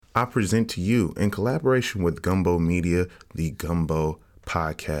I present to you, in collaboration with Gumbo Media, the Gumbo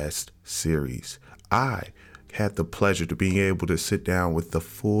Podcast Series. I had the pleasure to being able to sit down with the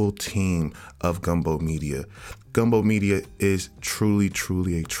full team of Gumbo Media. Gumbo Media is truly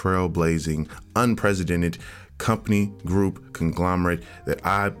a trailblazing, unprecedented company, group, conglomerate that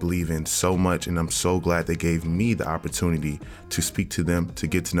I believe in so much, and I'm so glad they gave me the opportunity to speak to them, to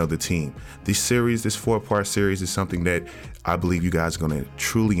get to know the team. This 4-part series is something that I believe you guys are going to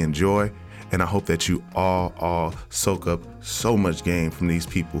truly enjoy, and I hope that you all soak up so much game from these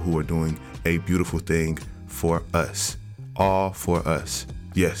people who are doing a beautiful thing for us. All for us.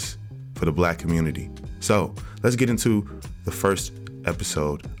 Yes, for the Black community. So let's get into the first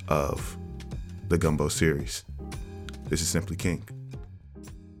episode of the Gumbo series. This is Simply King.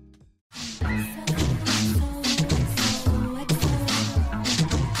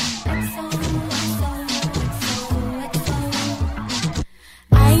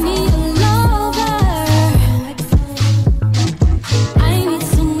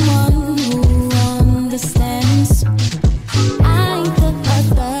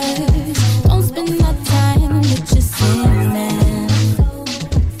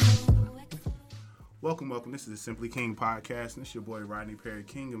 Welcome. This is the Simply King podcast, and it's your boy Rodney Perry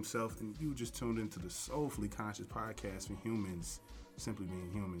King himself, and you just tuned into the Soulfully Conscious podcast for humans, simply being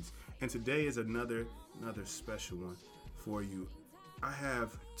humans. And today is another special one for you. I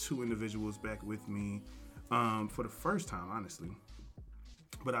have two individuals back with me for the first time, honestly.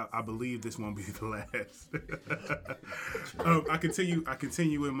 But I believe this won't be the last. I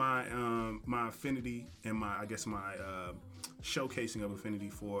continue with my my affinity and my showcasing of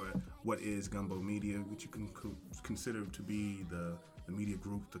affinity for what is Gumbo Media, which you can consider to be the media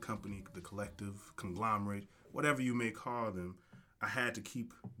group, the company, the collective, conglomerate, whatever you may call them. I had to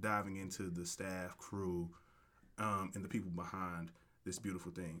keep diving into the staff, crew, and the people behind this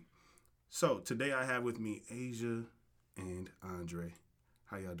beautiful thing. So today I have with me Asia and Andre.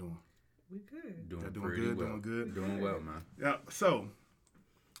 How y'all doing? We good. Doing good. Doing well, man. Yeah. So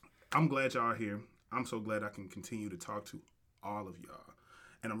I'm glad y'all are here. I'm so glad I can continue to talk to all of y'all,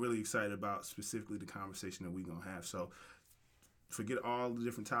 and I'm really excited about specifically the conversation that we're gonna have. So forget all the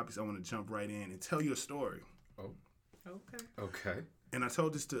different topics. I want to jump right in and tell you a story. Oh. Okay. And I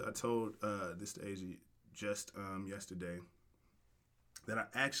told this to Asia just yesterday, that I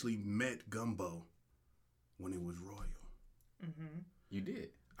actually met Gumbo when it was Royal. Mm-hmm. You did?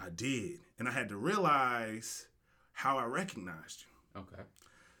 I did. And I had to realize how I recognized you. Okay.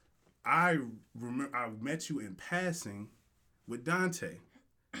 I remember I met you in passing with Dante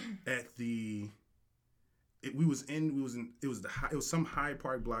at it was some Hyde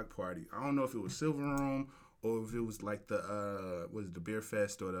Park block party. I don't know if it was Silver Room or if it was like the Beer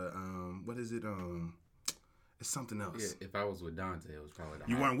Fest or the what is it? It's something else. Yeah, if I was with Dante, it was probably the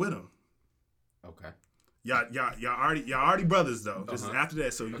You weren't with him. Okay. Y'all already brothers though. This is after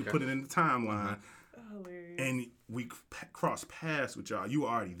that, so you can Okay. put it in the timeline. Hilarious. And we crossed paths with y'all. You were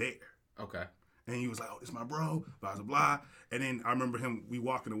already there. Okay. And he was like, "Oh, this my bro," blah blah blah. And then I remember we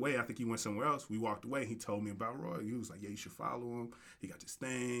walking away. I think he went somewhere else. We walked away. He told me about Roy. He was like, "Yeah, you should follow him. He got this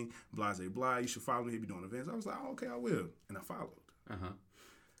thing, blah blah blah. You should follow him. He be doing events." I was like, "Oh, okay, I will." And I followed.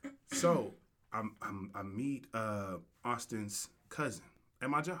 So I meet Austin's cousin at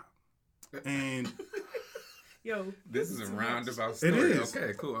my job, and Yo, This is a roundabout story. It is.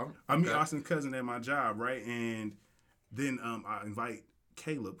 Okay, cool. I meet Austin's cousin at my job, right? And then I invite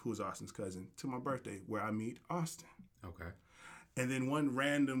Caleb, who is Austin's cousin, to my birthday where I meet Austin. Okay. And then one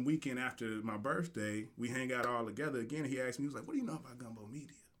random weekend after my birthday, we hang out all together again. He asked me, he was like, "What do you know about Gumbo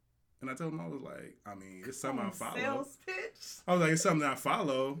Media?" And I told him, I was like, I mean, it's something I follow. Sales pitch. I was like, it's something I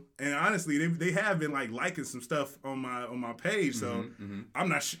follow. And honestly, they have been like liking some stuff on my page. So I'm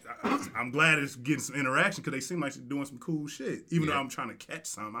not. I'm glad it's getting some interaction because they seem like they're doing some cool shit. Even though I'm trying to catch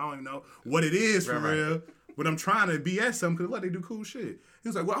something, I don't even know what it is for real. But I'm trying to BS something because they do cool shit. He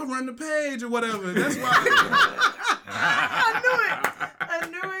was like, "Well, I'll run the page or whatever." That's why. I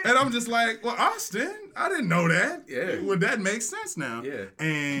knew it. And I'm just like, "Well, Austin, I didn't know that." Yeah. Well, that makes sense now. Yeah.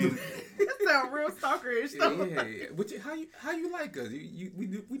 And That sounds real stalkerish. Yeah. But how you like us?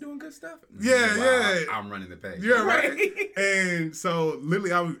 We doing good stuff? Yeah, Wow, yeah. I'm running the page. yeah, right. And so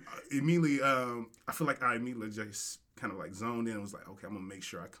literally, I feel like I immediately just kind of like zoned in and was like, okay, I'm gonna make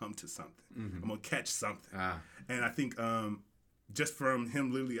sure I come to something. I'm gonna catch something. And I think just from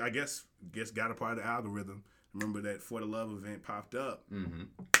him literally, I guess got a part of the algorithm. Remember that For the Love event popped up.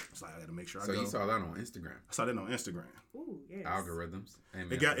 So I got to make sure I go. So you saw that on Instagram? I saw that on Instagram. Ooh, yes. Algorithms. Amen.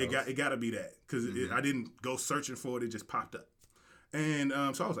 It got to be that because I didn't go searching for it. It just popped up. And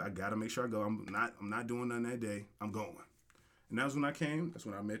so I was like, I got to make sure I go. I'm not doing nothing that day. I'm going. And that was when I came. That's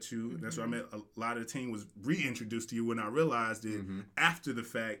when I met you. That's when I met a lot of the team was reintroduced to you when I realized it after the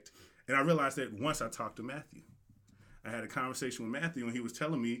fact. And I realized that once I talked to Matthew. I had a conversation with Matthew and he was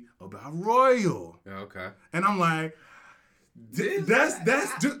telling me about Royal. Okay. And I'm like,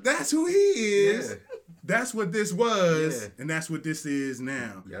 that's who he is. Yeah. That's what this was. Yeah. And that's what this is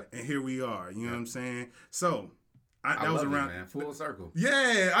now. Yep. And here we are. You know what I'm saying? So I that was love around it, man. Full circle.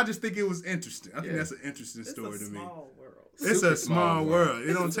 Yeah, I just think it was interesting. I think Yeah. that's an interesting It's story a to me. small world. It's Super a small world.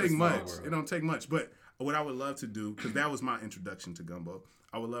 It don't Super take small much. world. It don't take much. But what I would love to do, because that was my introduction to Gumbo,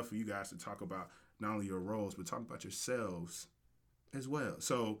 I would love for you guys to talk about not only your roles, but talk about yourselves as well.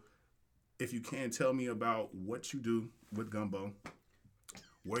 So if you can, tell me about what you do with Gumbo,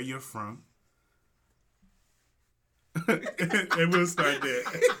 where you're from. And we'll start there.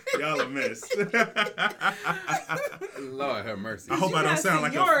 Y'all a mess. Lord have mercy. I hope I don't sound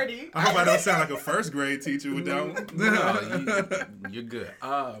like a first grade teacher with that one. No, you're good.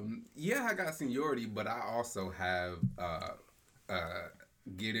 Yeah, I got seniority, but I also have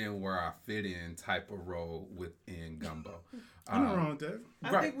get in where I fit in type of role within Gumbo. I'm not wrong with that.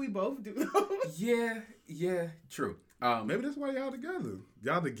 I think we both do those. Yeah, true. Maybe that's why y'all together.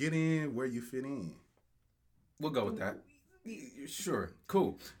 Y'all to get in where you fit in. We'll go with that. Sure,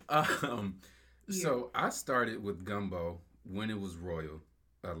 cool. So I started with Gumbo when it was Royal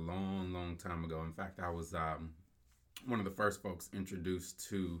a long time ago. In fact, I was one of the first folks introduced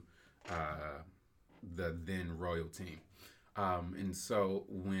to the then Royal team. And so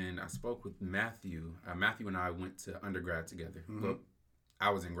when I spoke with Matthew, Matthew and I went to undergrad together. Mm-hmm. Well, I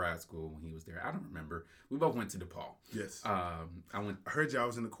was in grad school when he was there. I don't remember. We both went to DePaul. Yes. I heard y'all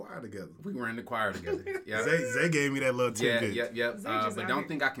was in the choir together. We were in the choir together. Yeah. Zay gave me that little tidbit. Yeah. But don't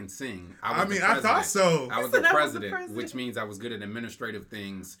think I can sing. I thought so. I was the president, which means I was good at administrative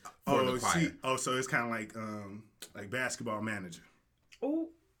things for the choir. So it's kind of like basketball manager. Oh.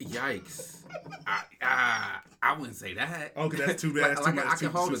 Yikes! I wouldn't say that. Okay, that's too bad. I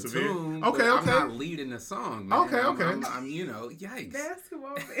can hold a tune. Okay. I'm not leading the song. Man. Okay. I'm yikes.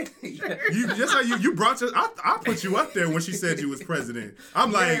 Basketball manager. You just how you brought your. I put you up there when she said you was president.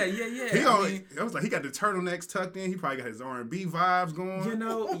 I'm like, yeah. I was like, he got the turtlenecks tucked in. He probably got his R&B vibes going.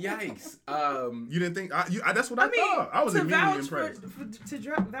 Yikes. You didn't think? That's what I thought. I was immediately impressed. To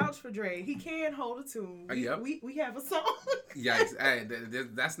vouch for Dre, he can hold a tune. We have a song. Yikes! Hey,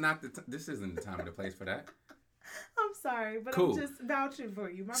 that's not this isn't the time or the place for that. I'm sorry, but cool. I'm just vouching for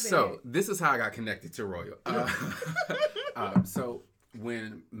you. My bad. So this is how I got connected to Royal. So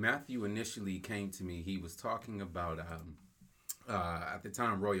when Matthew initially came to me, he was talking about at the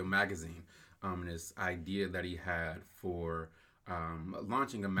time Royal Magazine, this idea that he had for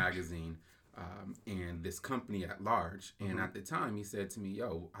launching a magazine and this company at large. And at the time, he said to me,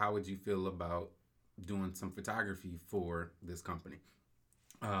 "Yo, how would you feel about doing some photography for this company?"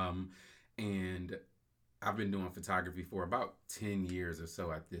 And I've been doing photography for about 10 years or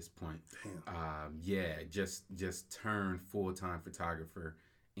so at this point. Damn. Just turned full-time photographer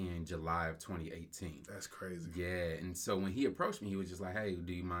in July of 2018. That's crazy. Yeah, and so when he approached me, he was just like, "Hey,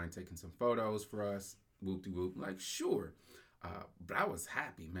 do you mind taking some photos for us?" Whoop-de-whoop. Like, sure. But I was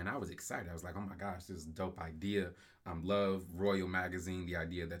happy, man. I was excited. I was like, "Oh my gosh, this is a dope idea. Love Royal Magazine, the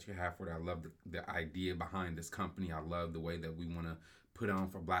idea that you have for it. I love the idea behind this company. I love the way that we want to put on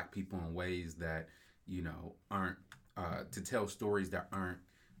for Black people in ways that, aren't, to tell stories that aren't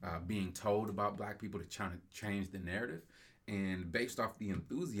being told about Black people, to try to change the narrative." And based off the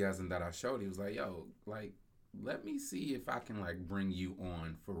enthusiasm that I showed, he was like, "Yo, let me see if I can bring you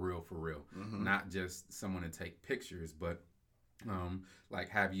on for real. Mm-hmm. Not just someone to take pictures, but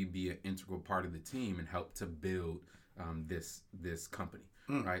have you be an integral part of the team and help to build this company."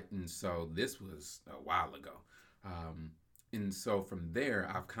 Right? And so this was a while ago. And so from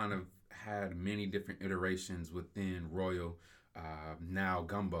there, I've kind of had many different iterations within Royal, now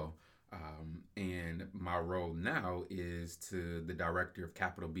Gumbo. And my role now is to the director of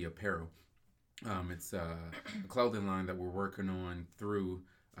Capital B Apparel. It's a clothing line that we're working on through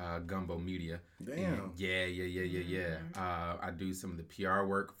Gumbo Media. Damn. And yeah. I do some of the PR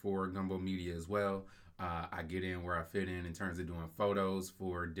work for Gumbo Media as well. I get in where I fit in terms of doing photos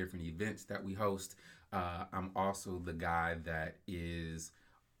for different events that we host. I'm also the guy that is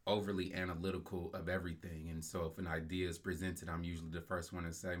overly analytical of everything. And so if an idea is presented, I'm usually the first one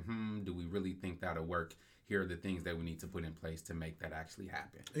to say, do we really think that'll work? Here are the things that we need to put in place to make that actually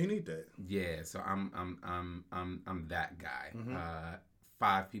happen. You need that. Yeah, so I'm that guy. Mm-hmm.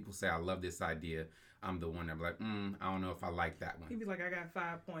 5 people say I love this idea, I'm the one that be like, I don't know if I like that one. He'd be like, I got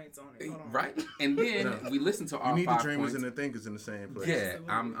 5 points on it. Hold on. Right? And then we listen to our 5 points. You need the dreamers and the thinkers in the same place. Yeah,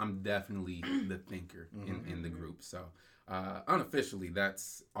 I'm definitely the thinker in the group. So unofficially,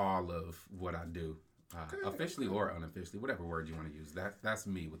 that's all of what I do. Officially or unofficially, whatever word you want to use. That's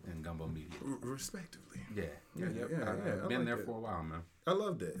me within Gumbo Media. Respectively. Yeah. I've been there for a while, man. I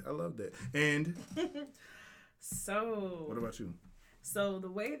love that. And so, what about you? So the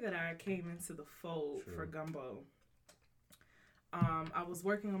way that I came into the fold for Gumbo, I was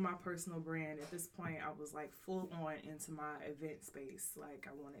working on my personal brand. At this point, I was like full on into my event space. Like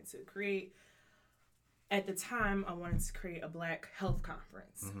I wanted to create. At the time, I wanted to create a Black health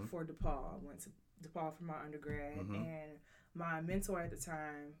conference for DePaul. I went to DePaul for my undergrad, and my mentor at the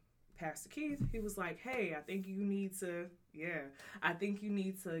time, Pastor Keith, he was like, hey, I think you need to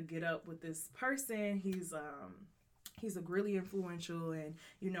get up with this person. He's a really influential, and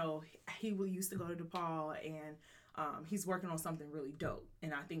he used to go to DePaul, and he's working on something really dope,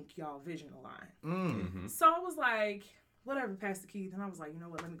 and I think y'all vision align. So I was like, whatever, Pastor Keith, and I was like, you know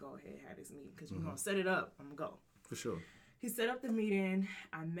what, let me go ahead and have this meeting, because you're gonna set it up, I'm gonna go. For sure. He set up the meeting.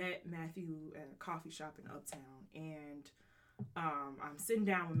 I met Matthew at a coffee shop in Uptown, and I'm sitting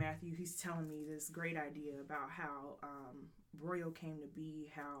down with Matthew. He's telling me this great idea about how Royal came to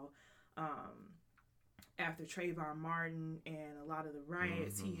be, how after Trayvon Martin and a lot of the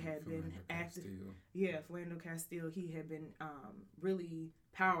riots, he had been active. Yeah, Philando Castile. He had been really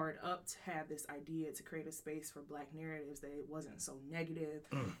powered up to have this idea to create a space for Black narratives, that it wasn't so negative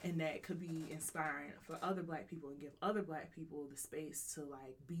and that could be inspiring for other Black people and give other Black people the space to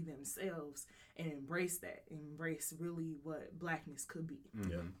like be themselves and embrace really what Blackness could be.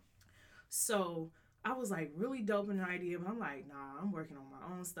 So I was like really dope in the idea, but I'm like, nah, I'm working on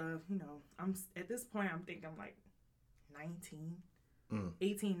my own stuff. I'm at this point, I'm thinking I'm like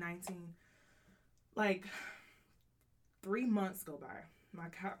 18, 19. Like 3 months go by. My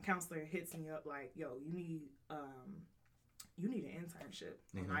counselor hits me up like, yo, you need an internship.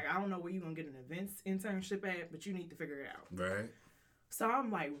 And like, I don't know where you're going to get an events internship at, but you need to figure it out. Right. So I'm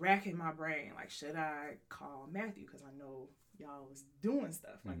like racking my brain. Like, should I call Matthew? Because I know y'all was doing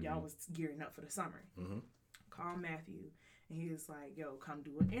stuff. Like, y'all was gearing up for the summer. Call Matthew. And he was like, yo, come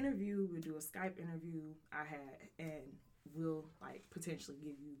do an interview. We'll do a Skype interview and we'll like potentially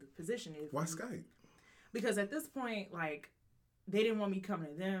give you the position. Why Skype? Because at this point, like, they didn't want me coming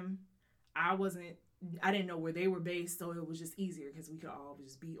to them. I didn't know where they were based, so it was just easier because we could all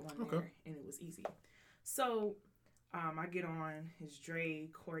just be on there, and it was easy. So I get on, it's Dre,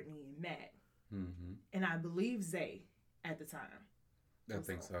 Courtney, and Matt. And I believe Zay at the time.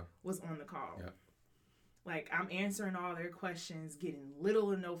 Was on the call. Yeah. Like, I'm answering all their questions, getting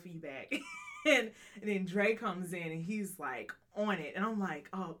little or no feedback. And then Dre comes in and he's like on it. And I'm like,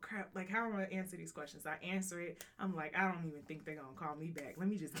 oh crap, like how am I gonna answer these questions? I answer it. I'm like, I don't even think they're gonna call me back. Let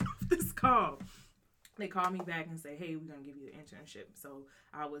me just get off this call. They call me back and say, hey, we're gonna give you an internship. So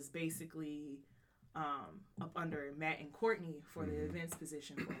I was basically up under Matt and Courtney for the events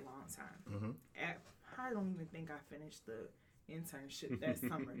position for a long time. I don't even think I finished the internship that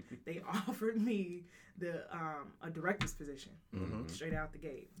summer. They offered me a director's position straight out the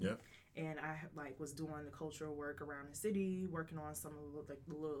gate. Yeah. And I like was doing the cultural work around the city, working on some of the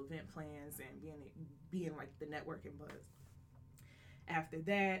little event plans and being like the networking buzz. After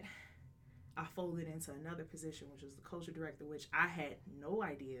that, I folded into another position, which was the culture director, which I had no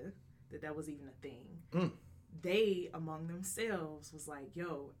idea that was even a thing. They, among themselves, was like,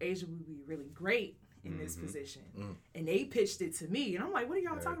 yo, Asia would be really great in this position. And they pitched it to me. And I'm like, what are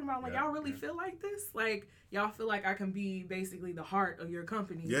y'all talking about? Like, y'all really feel like this? Like, y'all feel like I can be basically the heart of your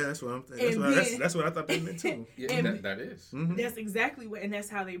company. Yeah, that's what I'm thinking. That's what I thought they meant too. Yeah, that is. That's exactly what, and that's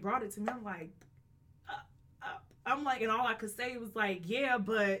how they brought it to me. I'm like, and all I could say was like, yeah,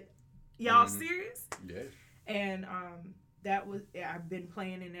 but y'all serious? Yeah. And I've been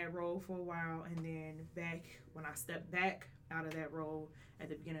playing in that role for a while. And then when I stepped back out of that role at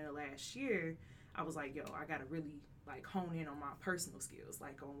the beginning of last year, I was like, yo, I got to really like hone in on my personal skills,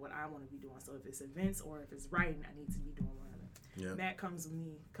 like on what I want to be doing. So if it's events or if it's writing, I need to be doing one of them. Yeah. Matt comes at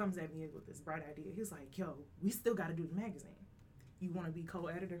me with this bright idea. He's like, yo, we still got to do the magazine. You want to be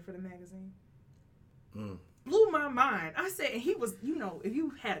co-editor for the magazine? Blew my mind. I said, and he was, if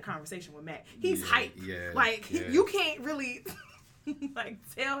you had a conversation with Matt, he's hype. Yeah, like, you can't really like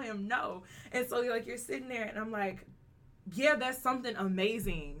tell him no. And so like you're sitting there and I'm like, yeah, that's something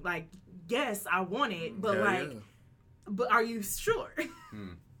amazing. Like, yes, I want it, but but are you sure?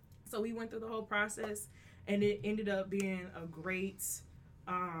 So we went through the whole process, and it ended up being a great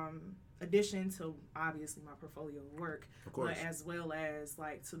addition to obviously my portfolio of work, Of course. but as well as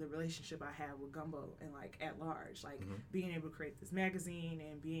like to the relationship I have with Gumbo and like at large, like being able to create this magazine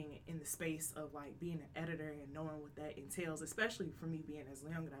and being in the space of like being an editor and knowing what that entails, especially for me being as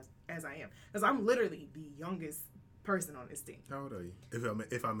young as I am, because I'm literally the youngest person on this team. How old are you?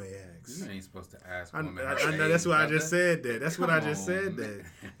 If I may ask. You ain't supposed to ask. I women know. her That's age, why I brother. just said that. That's what I just Come said on, that.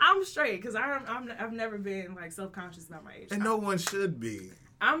 man. I'm straight because I've never been like self-conscious about my age. And no one should be.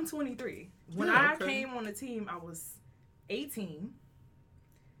 I'm 23. When Yeah, I okay. came on the team, I was 18.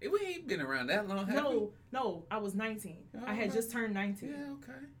 We ain't been around that long, have we? No, I was 19. Oh, I had okay. just turned 19. Yeah,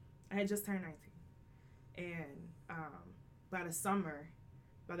 okay. I had just turned 19. And by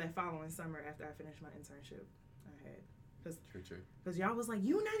that following summer after I finished my internship, I had, True. because y'all was like,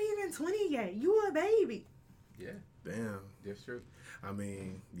 you not even 20 yet. You a baby. Yeah, Damn. that's true. I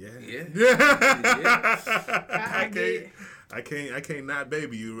mean, yeah. Yeah. I can't not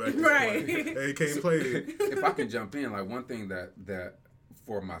baby you right. Right. They can't play it. If I can jump in, like one thing that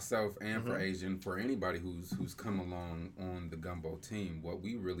for myself and for Asian, for anybody who's come along on the Gumbo team, what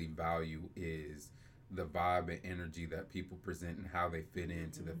we really value is the vibe and energy that people present and how they fit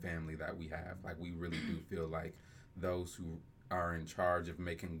into the family that we have. Like we really do feel like those who are in charge of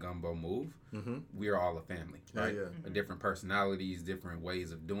making Gumbo move, we are all a family, right? Yeah. Different personalities, different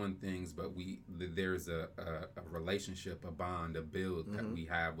ways of doing things, but there's a relationship, a bond, a build that we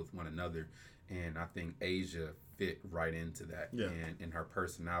have with one another, and I think Asia fit right into that. Yeah. And in her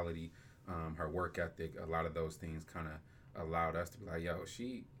personality, her work ethic, a lot of those things kind of allowed us to be like, yo,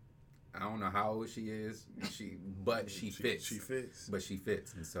 I don't know how old she is, but she fits. She fits. But she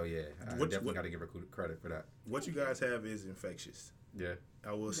fits, and so yeah, I definitely got to give her credit for that. What you guys have is infectious. Yeah.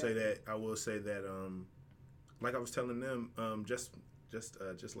 I will say that. Like I was telling them, just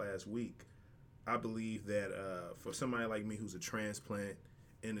last week, I believe that for somebody like me who's a transplant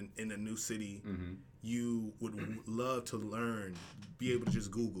in a new city, you would love to learn, be able to just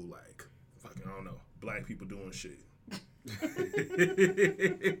Google like, fucking, I don't know, black people doing shit.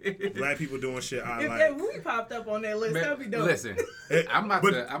 Black people doing shit I If like. that movie popped up on that list, that'd be dope. Listen, I'm about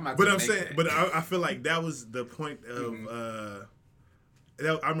to. But I'm make saying, that. but I feel like that was the point of.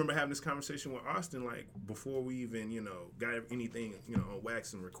 I remember having this conversation with Austin, like before we even, got anything, on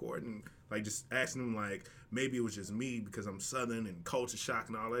wax and recording, like just asking him, like maybe it was just me because I'm Southern and culture shock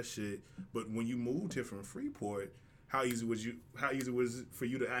and all that shit. But when you moved here from Freeport, how easy was it for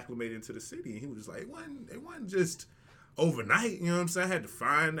you to acclimate into the city? And he was just like, it wasn't just overnight, you know what I'm saying? I had to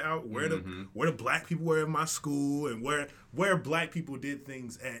find out where the black people were in my school and where black people did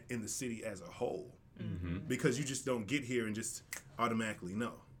things in the city as a whole. Because you just don't get here and just automatically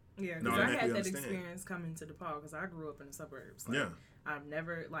know. Yeah, No, because I I had automatically that understand. experience coming to DePaul because I grew up in the suburbs. Like, Yeah. I've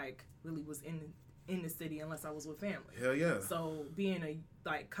never really was in the city unless I was with family. Hell yeah. So being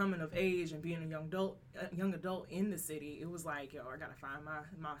coming of age and being a young adult in the city, it was like, yo, I gotta find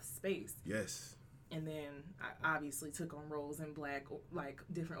my space. Yes. And then I obviously took on roles in black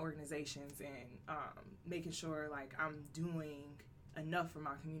different organizations and making sure I'm doing enough for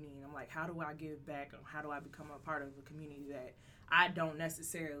my community. And I'm like, how do I give back? And how do I become a part of a community that I don't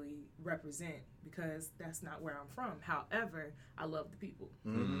necessarily represent because that's not where I'm from. However, I love the people.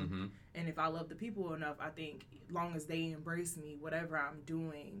 And if I love the people enough, I think as long as they embrace me, whatever I'm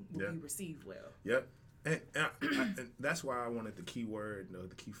doing will be received well. Yep. And that's why I wanted the key word,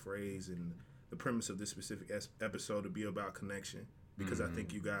 the key phrase, and the premise of this specific episode to be about connection. Because I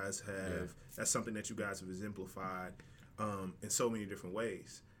think you guys have, that's something that you guys have exemplified in so many different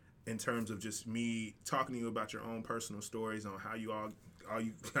ways. In terms of just me talking to you about your own personal stories on how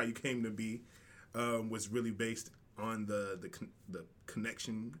you came to be, was really based on the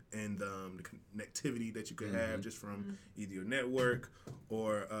connection and the connectivity that you could have just from either your network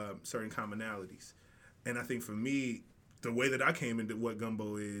or certain commonalities. And I think for me, the way that I came into what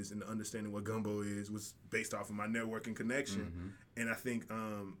Gumbo is and understanding what Gumbo is was based off of my network and connection. And I think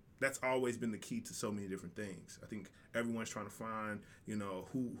that's always been the key to so many different things. I think everyone's trying to find,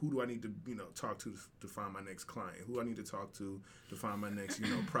 who do I need to, talk to find my next client? Who do I need to talk to find my next,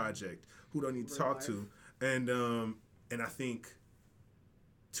 project? Who do I need to talk to? And I think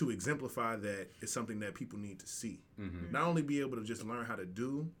to exemplify that is something that people need to see. Not only be able to just learn how to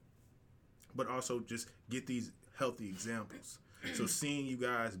do, but also just get these healthy examples. So seeing you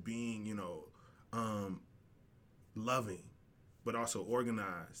guys being, loving, but also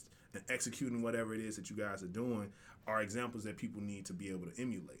organized and executing whatever it is that you guys are doing are examples that people need to be able to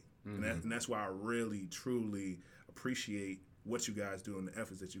emulate. And that's why I really, truly appreciate what you guys do and the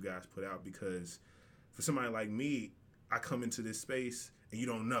efforts that you guys put out, because for somebody like me, I come into this space and you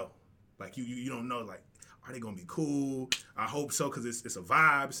don't know. Like, you don't know, like, Are they gonna be cool? I hope so, because it's a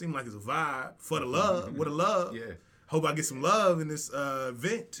vibe. It seems like it's a vibe for the love, with the love. Yeah. Hope I get some love in this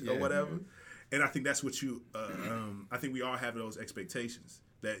event or Yeah. whatever. And I think that's what you. I think we all have those expectations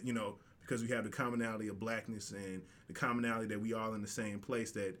that, you know, because we have the commonality of blackness and the commonality that we all in the same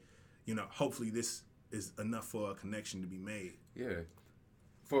place, that, you know, hopefully this is enough for a connection to be made. Yeah.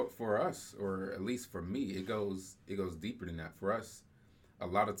 For us, or at least for me, it goes deeper than that. For us, a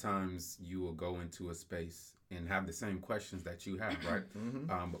lot of times you will go into a space and have the same questions that you have, right?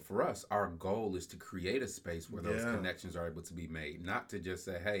 But for us, our goal is to create a space where those connections are able to be made. Not to just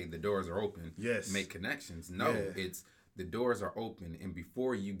say, hey, the doors are open, make connections. No, it's the doors are open, and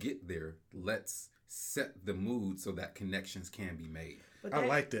before you get there, let's set the mood so that connections can be made. But I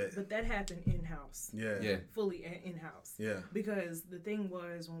like that. But that happened in-house. Yeah. Fully in-house. Yeah. Because the thing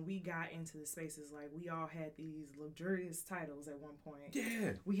was, when we got into the spaces, like, we all had these luxurious titles at one point.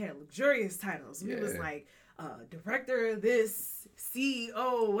 Yeah. We had luxurious titles. We was like, director of this,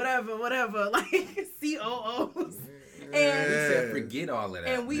 CEO, whatever, like COOs. And we said, forget all of that.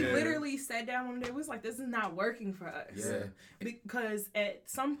 And we literally sat down one day, it was like, this is not working for us. Yeah. Because at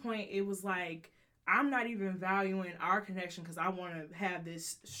some point, it was like, I'm not even valuing our connection because I want to have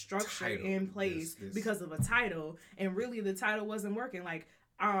this structure in place because of a title. And really, the title wasn't working. Like,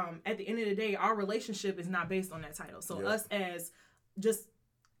 at the end of the day, our relationship is not based on that title. So us as just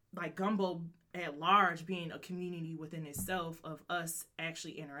like Gumbo at large being a community within itself of us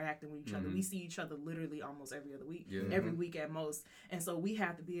actually interacting with each other. We see each other literally almost every other week, every week at most. And so we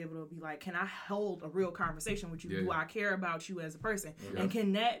have to be able to be like, can I hold a real conversation with you? Do I care about you as a person? And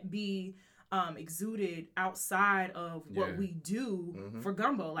can that be exuded outside of what we do for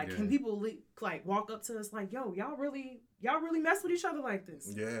Gumbo? Like, can people like walk up to us like, yo, y'all really mess with each other like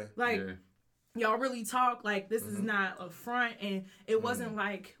this? Yeah. Like, y'all really talk like this is not a front, and it wasn't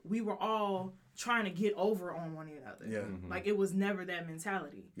like we were all trying to get over on one another. Yeah. Like, it was never that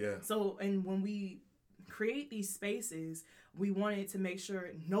mentality. Yeah. So, and when we create these spaces, we wanted to make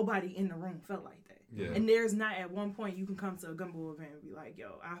sure nobody in the room felt like that. Yeah. And there's not at one point you can come to a Gumbo event and be like,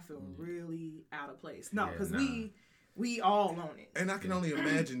 yo, I feel really out of place. No, because we all own it. And I can only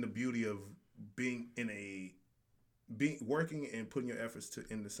imagine the beauty of working and putting your efforts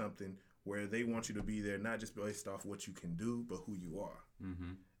into something where they want you to be there, not just based off what you can do, but who you are.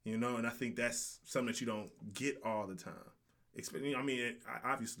 You know, and I think that's something that you don't get all the time. I mean,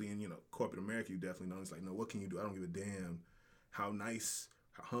 obviously in, you know, corporate America, you definitely know. It's like, no, what can you do? I don't give a damn how nice,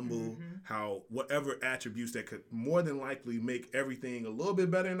 how humble, how whatever attributes that could more than likely make everything a little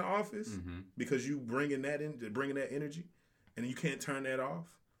bit better in the office because you bringing that energy, and you can't turn that off.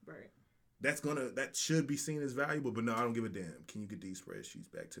 Right. That should be seen as valuable, but no, I don't give a damn. Can you get these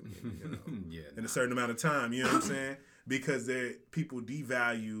spreadsheets back to me? You know, in a certain amount of time. You know what I'm saying? Because people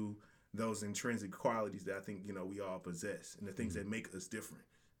devalue those intrinsic qualities that I think, you know, we all possess, and the things that make us different,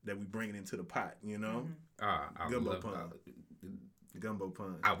 that we bring it into the pot. You know, Gumbo pun. Gumbo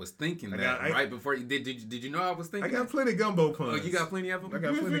pun. I was thinking right before you did you know I was thinking? I got plenty of gumbo puns. Oh, you got plenty of them? I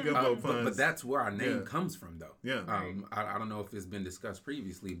got plenty of gumbo puns. But that's where our name comes from, though. Yeah. I don't know if it's been discussed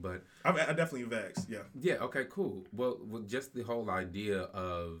previously, but I definitely vexed. Yeah. Yeah. Okay. Cool. Well, just the whole idea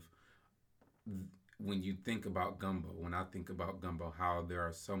of when you think about Gumbo, when I think about Gumbo, how there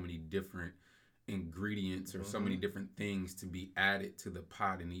are so many different ingredients or so many different things to be added to the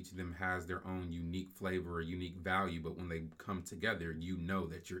pot, and each of them has their own unique flavor or unique value, but when they come together, you know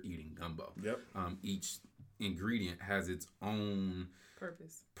that you're eating Gumbo. Yep. Each ingredient has its own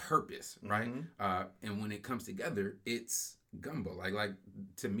purpose, right? And when it comes together, it's Gumbo. Like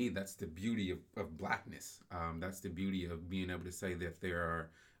to me, that's the beauty of blackness. That's the beauty of being able to say that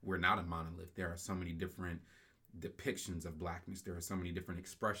we're not a monolith. There are so many different depictions of blackness. There are so many different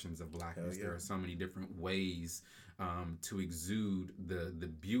expressions of blackness. There are so many different ways to exude the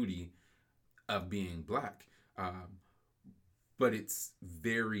beauty of being black. But it's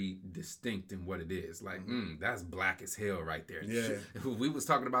very distinct in what it is. Like, that's black as hell right there. Yeah. We was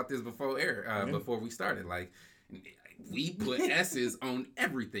talking about this before before we started. Like, we put S's on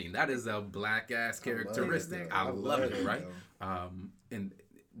everything. That is a black ass characteristic. I love it, right? And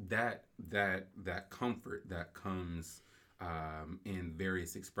that comfort that comes in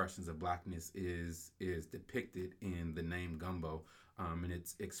various expressions of blackness is depicted in the name Gumbo, and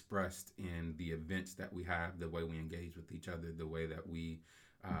it's expressed in the events that we have, the way we engage with each other, the way that we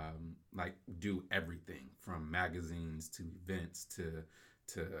do everything from magazines to events to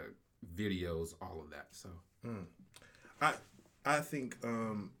videos, all of that. So I think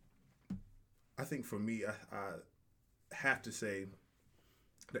for me, I have to say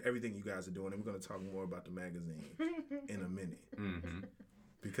that everything you guys are doing, and we're going to talk more about the magazine in a minute,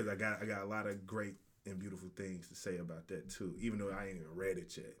 because I got a lot of great and beautiful things to say about that too, even though I ain't even read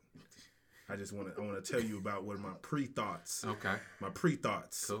it yet. I want to tell you about what my pre-thoughts. Okay. My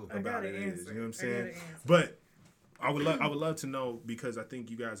pre-thoughts about it is. You know what I'm saying? But I would love to know, because I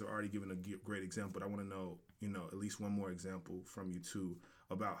think you guys have already given a great example. But I want to know, at least one more example from you too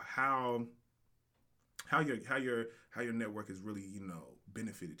about how your network has really,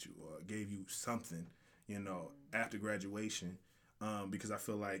 benefited you or gave you something, after graduation. Because I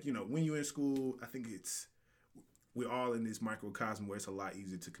feel like, when you're in school, I think we're all in this microcosm where it's a lot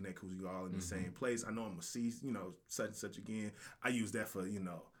easier to connect because we're all in the same place. I know I'm going to see, such and such again. I use that for,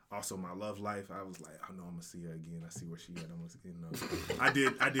 also my love life. I was like, I know I'm going to see her again. I see where she at.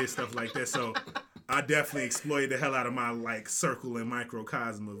 I did stuff like that. So I definitely exploited the hell out of my circle and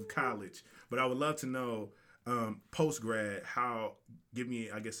microcosm of college. But I would love to know, post-grad, give me,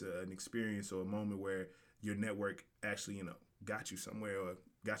 I guess, an experience or a moment where your network actually, got you somewhere or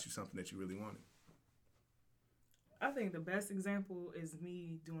got you something that you really wanted. I think the best example is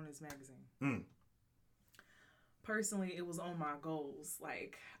me doing this magazine. Personally, it was on my goals.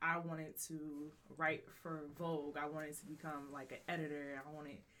 I wanted to write for Vogue. I wanted to become an editor.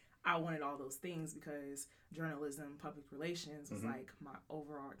 I wanted all those things because journalism, public relations was my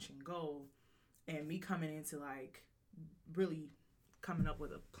overarching goal. And me coming into really coming up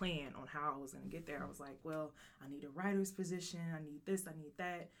with a plan on how I was going to get there, I was like, well, I need a writer's position. I need this. I need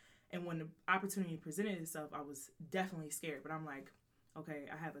that. And when the opportunity presented itself, I was definitely scared. But I'm like, okay,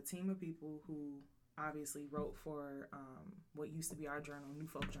 I have a team of people who obviously wrote for what used to be our journal, New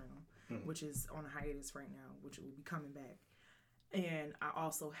Folk Journal, which is on a hiatus right now, which will be coming back. And I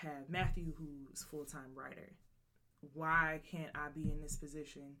also have Matthew, who's a full-time writer. Why can't I be in this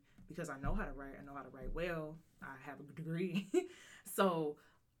position? Because I know how to write. I know how to write well. I have a degree. So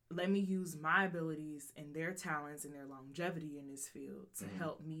let me use my abilities and their talents and their longevity in this field to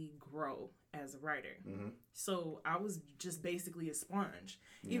help me grow as a writer. So I was just basically a sponge,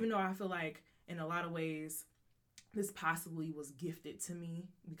 even though I feel like in a lot of ways this possibly was gifted to me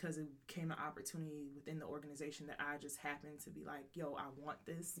because it became an opportunity within the organization that I just happened to be like, yo, I want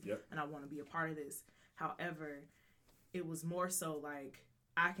this and I want to be a part of this. However, it was more so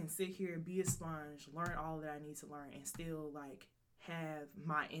I can sit here, be a sponge, learn all that I need to learn and still have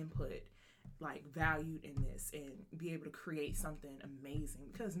my input valued in this and be able to create something amazing,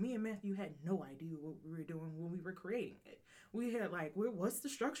 because me and Matthew had no idea what we were doing when we were creating it. We had what's the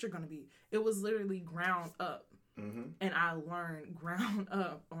structure going to be? It was literally ground up. And I learned ground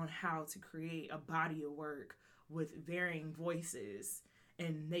up on how to create a body of work with varying voices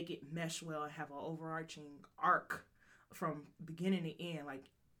and make it mesh well and have an overarching arc from beginning to end,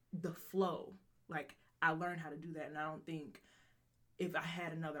 the flow. I learned how to do that, and I don't think if I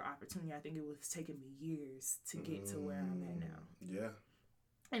had another opportunity, I think it was taking me years to get to where I'm at now. Yeah.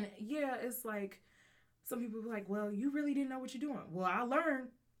 And it's some people were like, well, you really didn't know what you're doing. Well, I learned.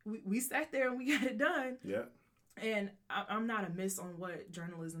 We sat there and we got it done. Yeah. And I'm not a miss on what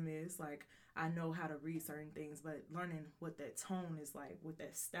journalism is. I know how to read certain things, but learning what that tone is like, what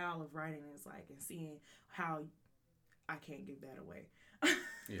that style of writing is like, and seeing how I can't give that away.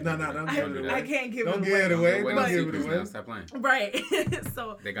 No, don't give it away. I can't give don't it give away. It away. Don't give it away. Stop playing. Right.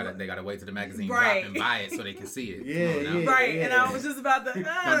 So they gotta wait till the magazine drop and buy it so they can see it. Yeah. Right. And I was just about to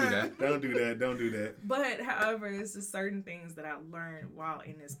Don't do that. But however, it's just certain things that I learned while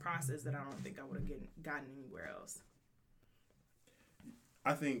in this process that I don't think I would have gotten anywhere else.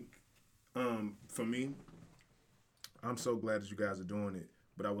 I think for me, I'm so glad that you guys are doing it,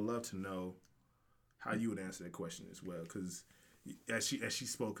 but I would love to know how you would answer that question as well, because as she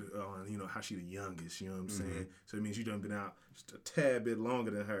spoke on, how she the youngest, you know what I'm saying? So it means you done been out just a tad bit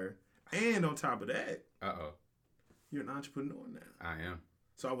longer than her. And on top of that, you're an entrepreneur now. I am.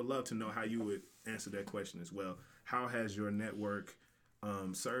 So I would love to know how you would answer that question as well. How has your network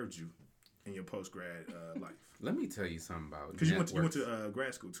served you in your post-grad life? Let me tell you something about because you went to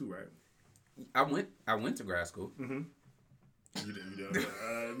grad school too, right? I went to grad school. You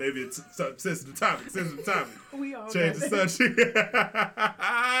didn't. Maybe it's sensitive topic. We all change the subject.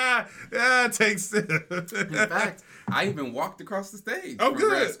 Yeah, takes. In fact, I even walked across the stage from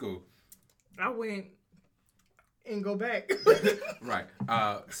grad school. I went and go back. Right.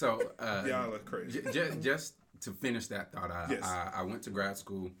 So y'all are crazy. Just to finish that thought, I went to grad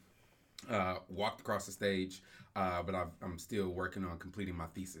school, walked across the stage. But I'm still working on completing my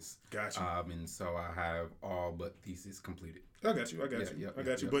thesis. Gotcha. And so I have all but thesis completed. I got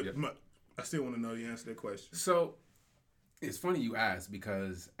you. But I still want to know the answer to that question. So it's funny you asked,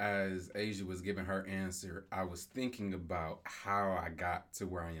 because as Asia was giving her answer, I was thinking about how I got to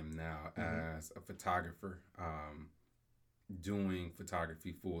where I am now as a photographer, doing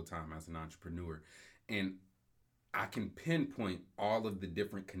photography full time as an entrepreneur. and I can pinpoint all of the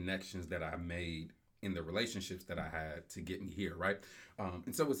different connections that I made in the relationships that I had to get me here, right?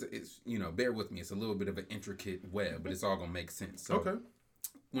 And so it's bear with me. It's a little bit of an intricate web, but it's all gonna make sense. So, okay.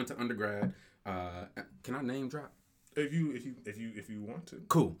 Went to undergrad. Can I name drop? If you want to.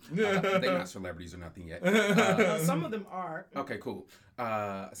 Cool. They're not celebrities or nothing yet. Some of them are. Okay, cool.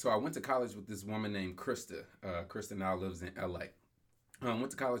 So I went to college with this woman named Krista. Krista now lives in LA.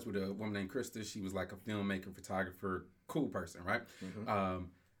 Went to college with a woman named Krista. She was like a filmmaker, photographer, cool person, right? Mm-hmm.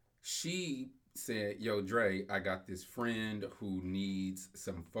 She said, yo, Dre, I got this friend who needs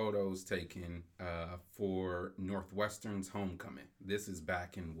some photos taken for Northwestern's homecoming. This is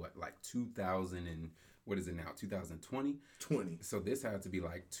back in 2000 and what is it now? 2020? 20. So this had to be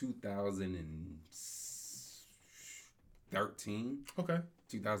like 2013. Okay.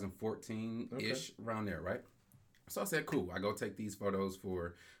 2014-ish, around there, right? So I said, cool. I go take these photos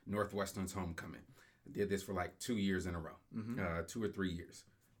for Northwestern's homecoming. I did this for like 2 years in a row, 2 or 3 years.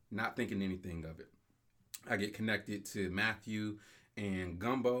 Not thinking anything of it. I get connected to Matthew and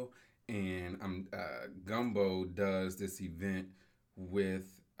Gumbo, and Gumbo does this event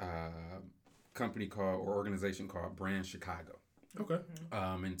with a company called, or organization called Brand Chicago. Okay.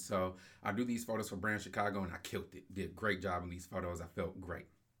 And so I do these photos for Brand Chicago, and I killed it. Did a great job in these photos. I felt great.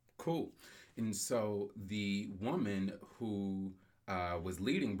 Cool. And so the woman who was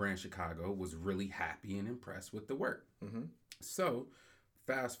leading Brand Chicago was really happy and impressed with the work. Mm-hmm. So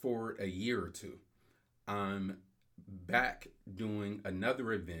fast forward a year or two, I'm back doing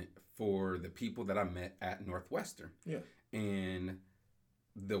another event for the people that I met at Northwestern. Yeah. And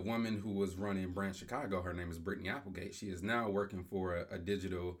the woman who was running Brand Chicago, her name is Brittany Applegate. She is now working for a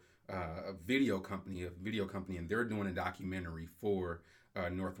digital video company, and they're doing a documentary for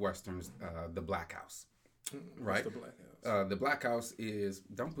Northwestern's The Black House. Right? What's the Black House? The Black House is,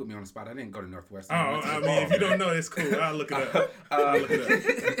 don't put me on the spot. I didn't go to Northwestern. If you don't know, it's cool. I'll look it up.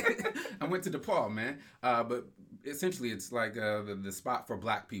 I went to DePaul, man. But essentially, it's like the spot for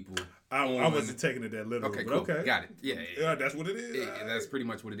black people. I wasn't taking it that literal. Okay, cool. Okay. Got it. Yeah, that's what it is. Yeah, that's pretty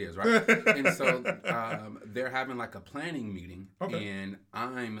much what it is, right? And so they're having like a planning meeting, and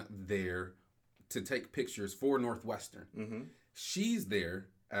I'm there to take pictures for Northwestern. Mm-hmm. She's there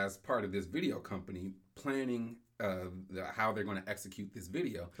as part of this video company planning how they're going to execute this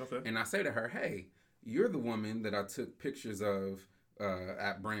video. Okay. And I say to her, hey, you're the woman that I took pictures of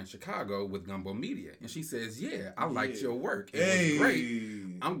at Brand Chicago with Gumbo Media. And she says, yeah, I liked your work. It was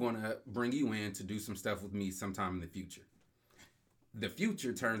great. I'm going to bring you in to do some stuff with me sometime in the future. The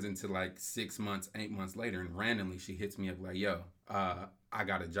future turns into like 6 months, 8 months later, and randomly she hits me up like, yo, I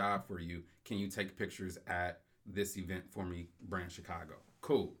got a job for you. Can you take pictures at this event for me, Brand Chicago?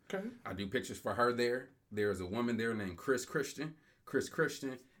 Cool. Okay. I do pictures for her there. There's a woman there named Chris Christian. Chris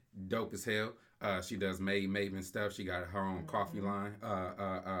Christian, dope as hell. She does Maven stuff. She got her own coffee line,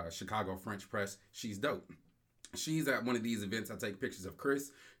 Chicago French Press. She's dope. She's at one of these events. I take pictures of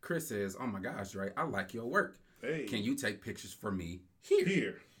Chris. Chris says, oh my gosh, Dre, I like your work. Hey. Can you take pictures for me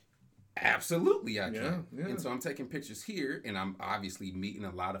here? Absolutely, I can. Yeah. And so I'm taking pictures here, and I'm obviously meeting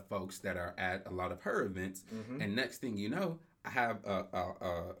a lot of folks that are at a lot of her events. Mm-hmm. And next thing you know, I have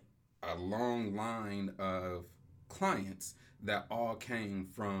a long line of clients that all came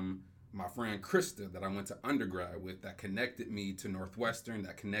from my friend Krista that I went to undergrad with, that connected me to Northwestern,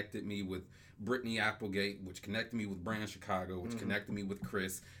 that connected me with Brittany Applegate, which connected me with Brand Chicago, which connected me with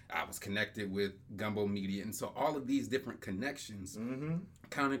Chris. I was connected with Gumbo Media. And so all of these different connections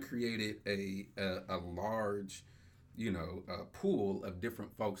kind of created a large, pool of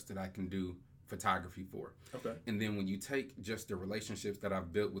different folks that I can do photography for. Okay. And then when you take just the relationships that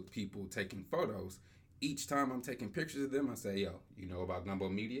I've built with people taking photos, each time I'm taking pictures of them, I say, yo, you know about Gumbo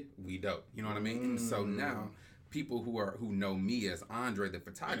Media? We dope. You know what I mean? And so now people who know me as Andre the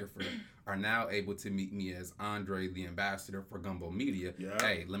photographer are now able to meet me as Andre the ambassador for Gumbo Media. Yeah.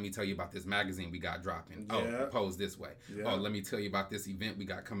 Hey, let me tell you about this magazine we got dropping. Yeah. Oh, pose this way. Yeah. Oh, let me tell you about this event we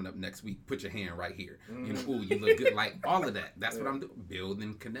got coming up next week. Put your hand right here. Ooh, you look good. Like all of that. That's what I'm doing.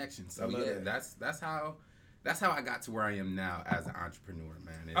 Building connections. So that's how I got to where I am now as an entrepreneur,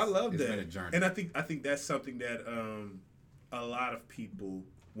 man. I love that. It's been a journey. And I think that's something that a lot of people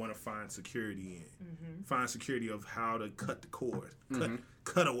want to find security in. Mm-hmm. Find security of how to cut the cord,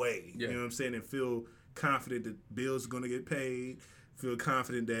 cut away. Yeah. You know what I'm saying? And feel confident that bills are going to get paid. Feel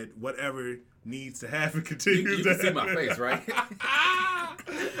confident that whatever needs to happen continues. You can see my face, right?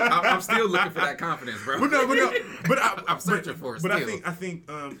 I'm still looking for that confidence, bro. I'm searching for it. But still. I think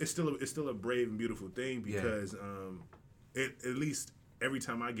it's still a brave and beautiful thing because at least every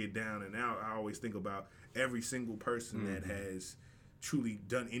time I get down and out, I always think about every single person that has truly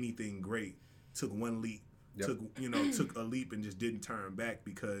done anything great took one leap, Yep. took a leap and just didn't turn back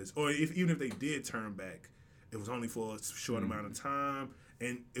because, or even if they did turn back, it was only for a short amount of time,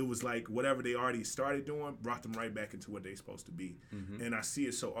 and it was like whatever they already started doing brought them right back into what they're supposed to be. And I see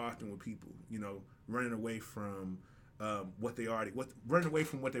it so often with people, running away from running away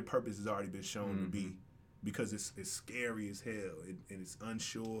from what their purpose has already been shown to be. Because it's scary as hell, and it's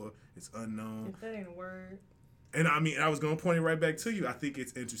unsure, it's unknown. If that ain't a word. And I mean, I was going to point it right back to you. I think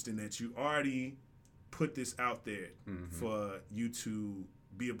it's interesting that you already put this out there for you to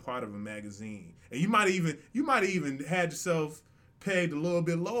be a part of a magazine, and you might even had yourself pegged a little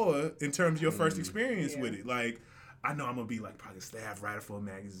bit lower in terms of your first experience with it. Like, I know I'm gonna be like probably a staff writer for a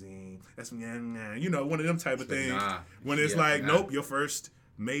magazine. That's one of them type of things. When it's nope, your first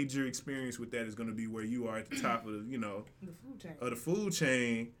major experience with that is going to be where you are at the top of the food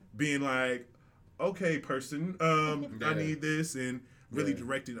chain, being like, okay, person, I need this, and really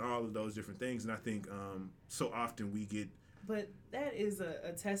directing all of those different things. And I think so often we get, but that is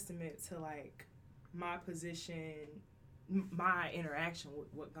a testament to like my position, my interaction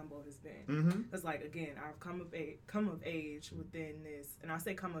with what Gumbo has been. Because like, again, I've come of age within this, and I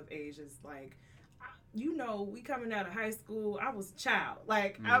say come of age is like, we coming out of high school, I was a child.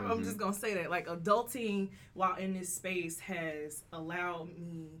 Like, I'm just going to say that. Like, adulting while in this space has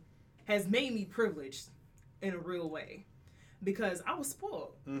made me privileged in a real way. Because I was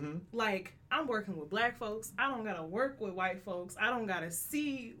spoiled. Like, I'm working with black folks. I don't got to work with white folks. I don't got to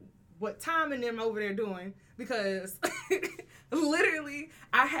see what Tom and them over there doing. Because, literally,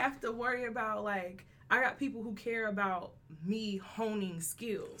 I have to worry about, like, I got people who care about me honing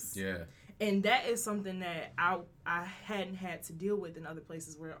skills. Yeah. And that is something that I hadn't had to deal with in other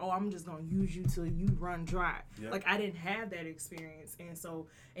places where, I'm just going to use you till you run dry. Yep. Like, I didn't have that experience. And so,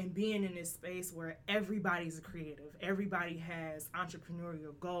 and being in this space where everybody's a creative, everybody has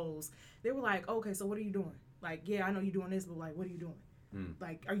entrepreneurial goals, they were like, okay, so what are you doing? Like, yeah, I know you're doing this, but, like, what are you doing?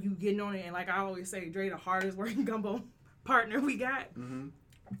 Like, are you getting on it? And, like, I always say, Dre, the hardest working Gumbo partner we got. And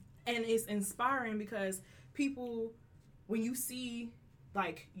it's inspiring because people, when you see...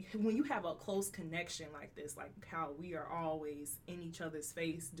 like, when you have a close connection like this, like how we are always in each other's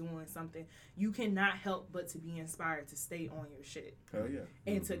face doing something, you cannot help but to be inspired to stay on your shit. Hell yeah.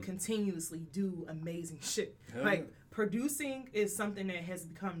 And to continuously do amazing shit. Hell like, yeah. Producing is something that has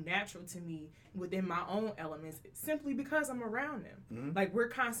become natural to me within my own elements simply because I'm around them. Like, we're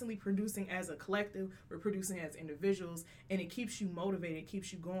constantly producing as a collective, we're producing as individuals, and it keeps you motivated, it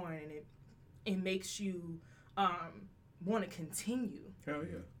keeps you going, and it makes you... want to continue. Hell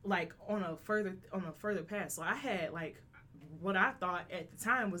yeah. Like on a further path. So I had like what I thought at the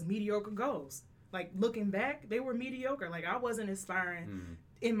time was mediocre goals. Like, looking back, they were mediocre. Like, I wasn't aspiring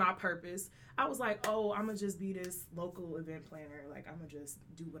in my purpose. I was like, I'm gonna just be this local event planner. Like, I'm gonna just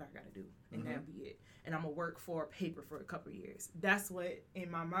do what I gotta do, and that'll be it. And I'm gonna work for a paper for a couple of years. That's what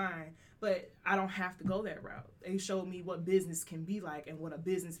in my mind. But I don't have to go that route. They showed me what business can be like and what a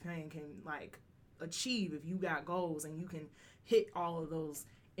business plan can like achieve if you got goals and you can hit all of those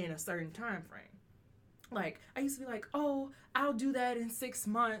in a certain time frame. Like, I used to be like, I'll do that in 6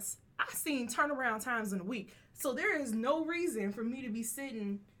 months. I've seen turnaround times in a week. So there is no reason for me to be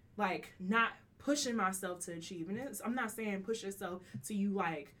sitting, like, not pushing myself to achieve. And I'm not saying push yourself to you,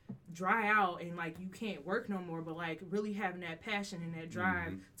 like, dry out and, like, you can't work no more, but, like, really having that passion and that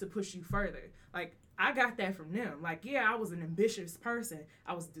drive to push you further. Like, I got that from them. Like, yeah, I was an ambitious person.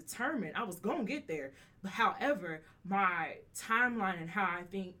 I was determined. I was going to get there. But however, my timeline and how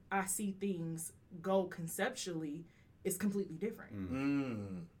I see things go conceptually is completely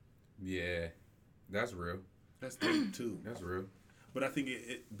different. Yeah, that's real. That's deep too. That's real. But I think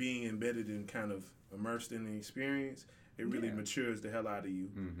it being embedded and kind of immersed in the experience, it really matures the hell out of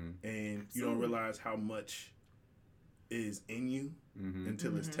you. And you don't realize how much is in you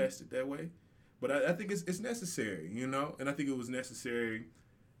until it's tested that way. But I think it's necessary, you know? And I think it was necessary.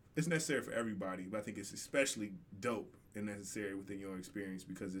 It's necessary for everybody, but I think it's especially dope and necessary within your experience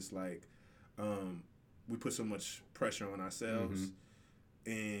because it's like we put so much pressure on ourselves.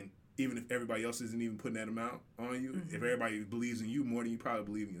 And even if everybody else isn't even putting that amount on you, if everybody believes in you more than you probably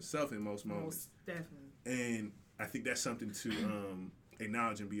believe in yourself in most moments. Most definitely. And I think that's something to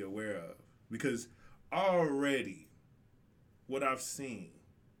acknowledge and be aware of. Because already what I've seen,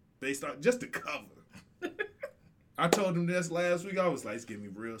 based on just the cover. I told them this last week. I was like, it's getting me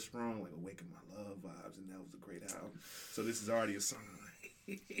real strong, like Awaken My Love vibes, and that was a great album. So this is already a sign.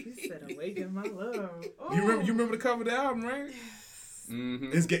 He said Awaken My Love. Oh. You remember the cover of the album, right?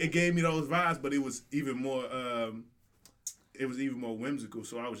 It gave me those vibes, but it was even more whimsical.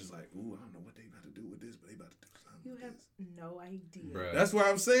 So I was just like, ooh, I don't know what they about to do with this, but they about to do something. You have no idea. Bruh. That's what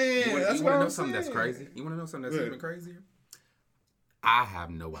I'm saying. You That's want what to know I'm something saying. that's crazy? You want to know something that's Yeah. even crazier? I have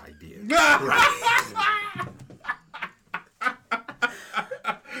no idea.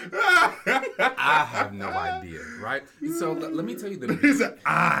 I have no idea, right? So let me tell you It's an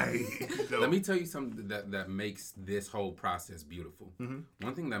eye. Let me tell you something that makes this whole process beautiful. Mm-hmm.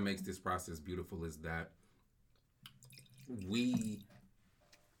 One thing that makes this process beautiful is that we,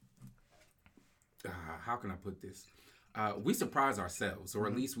 how can I put this? We surprise ourselves, or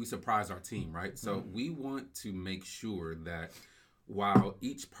at least we surprise our team, right? So we want to make sure that while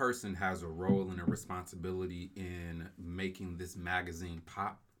each person has a role and a responsibility in making this magazine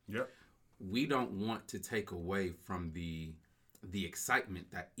pop, Yep. we don't want to take away from the excitement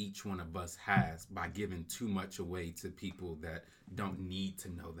that each one of us has by giving too much away to people that don't need to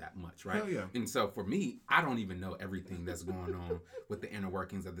know that much, right? Hell yeah. And so for me, I don't even know everything that's going on with the inner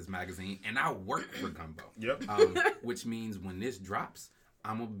workings of this magazine, and I work for Gumbo. Yep. Which means when this drops,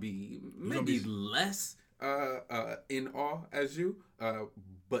 I'm gonna be maybe gonna be- less in awe as you,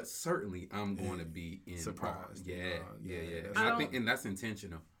 but certainly I'm going to be in Surprised. awe. Yeah. that's- And I think, and that's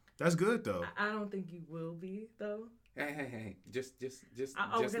intentional. That's good though. I don't think you will be though. Hey! Just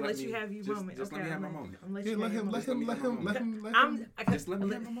I'm gonna let you have your just, moment. Just okay, let me have my I'm moment. I'm let Yeah, you let have your him moment. Just let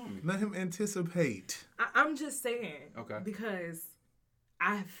me have my moment. let him anticipate. I'm just saying. Okay. Because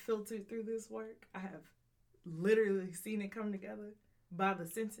I have filtered through this work. I have literally seen it come together by the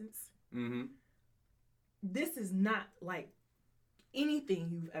sentence. Mm-hmm. This is not like anything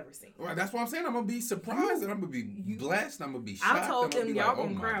you've ever seen. Well, that's what I'm saying. I'm gonna be surprised, and I'm gonna be blessed. I'm gonna be shocked. I told I'm gonna them be y'all like, gonna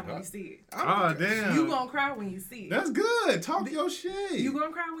oh my cry God. when you see it. Oh damn. You gonna cry when you see it. That's good. Talk your shit. You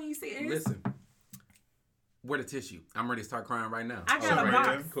gonna cry when you see it. Listen. Where the tissue? I'm ready to start crying right now. I got a right box.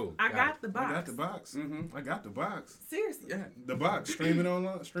 there. Cool. I Got got it. the I box. got the box. Mm-hmm. I got the box. Seriously. Yeah. The box streaming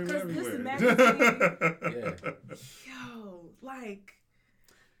online, streaming 'Cause this everywhere. magazine- Yeah. Yo, like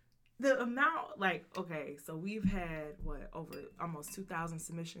the amount, like, okay, so we've had over almost 2,000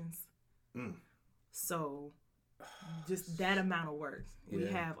 submissions. Mm. So just that amount of work. We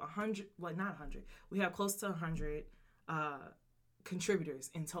Yeah. have 100, well, not 100. We have close to 100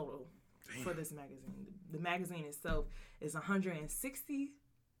 contributors in total for this magazine. The magazine itself is 76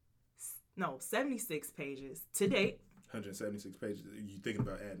 pages to date. 176 pages. You thinking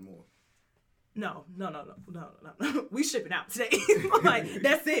about adding more? No. We shipping out today. Like,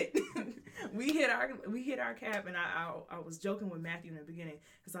 that's it. we hit our cap, and I was joking with Matthew in the beginning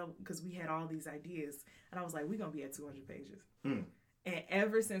because we had all these ideas, and I was like, we're gonna be at 200 pages. Mm. And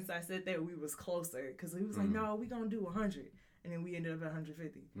ever since I said that, we was closer because he was like, no, we gonna do 100, and then we ended up at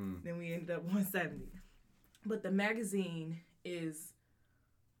 150. Then we ended up 170. But the magazine is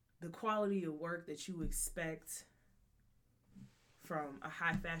the quality of work that you expect from a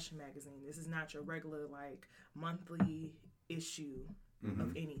high fashion magazine. This is not your regular like monthly issue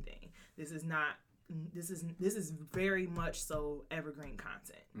of anything. This is very much so evergreen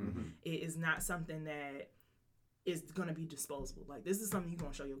content. It is not something that is gonna be disposable. Like, this is something you're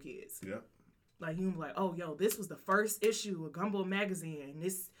gonna show your kids. Yep. Like, you can be like, oh, yo, this was the first issue of Gumbo magazine, and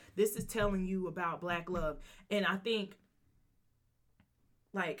this is telling you about Black love. And I think,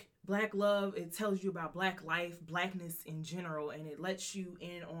 like, Black love, it tells you about Black life, Blackness in general, and it lets you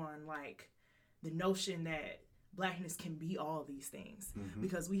in on, like, the notion that Blackness can be all these things.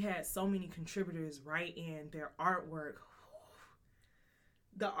 Because we had so many contributors write in their artwork.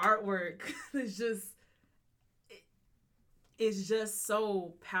 The artwork is just... It's just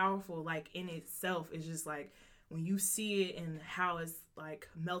so powerful, like, in itself. It's just like, when you see it and how it's like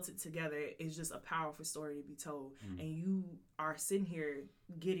melted together, it's just a powerful story to be told. And you are sitting here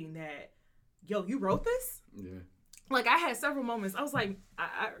getting that, yo, you wrote this? Yeah. Like, I had several moments. I was like,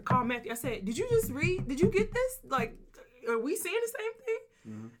 I called Matthew. I said, did you just read? Did you get this? Like, are we seeing the same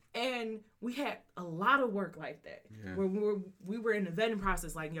thing? And we had a lot of work like that, where we were in the vetting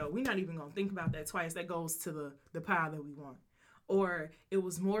process. Like, yo, we're not even gonna think about that twice. That goes to the pile that we want. Or it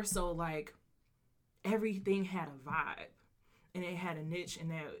was more so like everything had a vibe, and it had a niche, and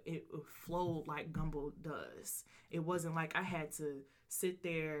that it flowed like Gumbo does. It wasn't like I had to sit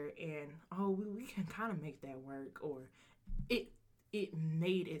there and we can kind of make that work, or it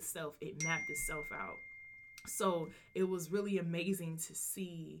made itself, it mapped itself out. So it was really amazing to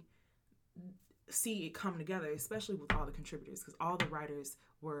see it come together, especially with all the contributors, because all the writers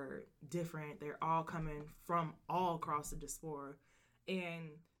were different. They're all coming from all across the diaspora, and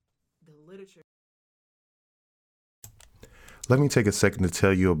the literature. Let me take a second to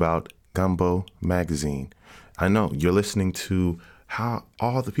tell you about Gumbo Magazine. I know you're listening to how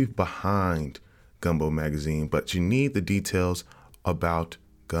all the people behind Gumbo Magazine, but you need the details about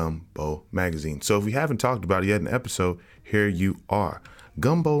Gumbo Magazine. So if we haven't talked about it yet in the episode, here you are.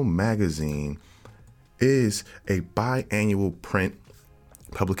 Gumbo Magazine is a biannual print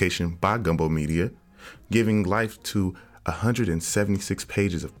publication by Gumbo Media, giving life to 176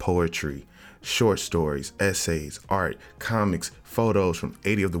 pages of poetry, short stories, essays, art, comics, photos from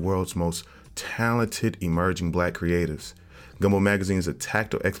 80 of the world's most talented emerging Black creatives. Gumbo Magazine is a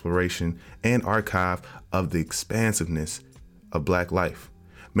tactile exploration and archive of the expansiveness of Black life.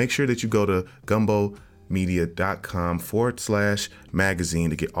 Make sure that you go to gumbomedia.com/magazine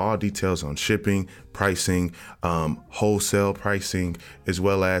to get all details on shipping, pricing, wholesale pricing, as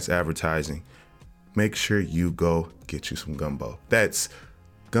well as advertising. Make sure you go get you some gumbo. That's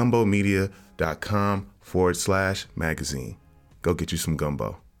gumbomedia.com/magazine. Go get you some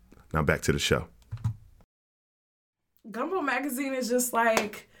gumbo. Now back to the show. Gumbo Magazine is just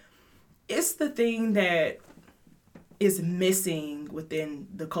like, it's the thing that is missing within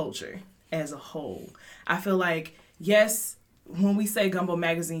the culture as a whole. I feel like, yes, when we say Gumbo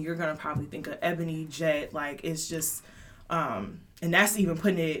Magazine, you're going to probably think of Ebony, Jet, like it's just, and that's even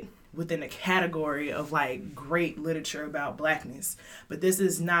putting it within a category of like great literature about Blackness. But this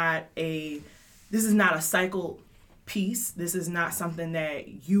is not a cycled piece. This is not something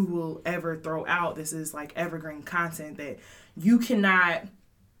that you will ever throw out. This is like evergreen content that you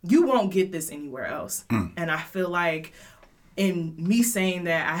won't get this anywhere else. And I feel like in me saying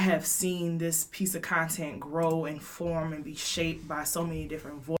that, I have seen this piece of content grow and form and be shaped by so many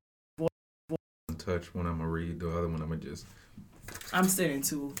different voices. Touch one I'm gonna read, the other one I'm sending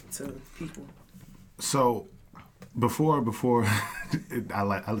to people. So before I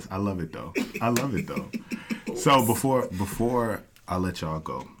love it though. So before I let y'all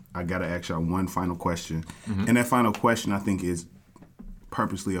go, I gotta ask y'all one final question. And that final question I think is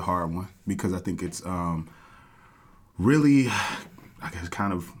purposely a hard one because I think it's really, I guess,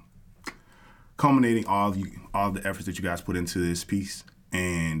 kind of culminating all the efforts that you guys put into this piece.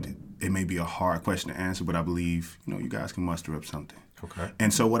 And it may be a hard question to answer, but I believe, you guys can muster up something. Okay.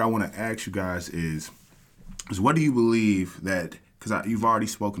 And so what I want to ask you guys is what do you believe that, because you've already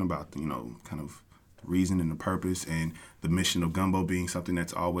spoken about, kind of the reason and the purpose and the mission of Gumbo being something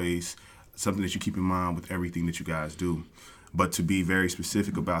that's always something that you keep in mind with everything that you guys do. But to be very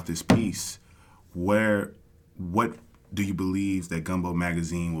specific about this piece, what do you believe that Gumbo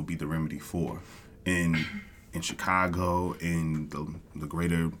Magazine will be the remedy for in Chicago, in the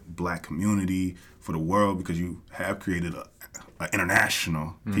greater Black community, for the world, because you have created an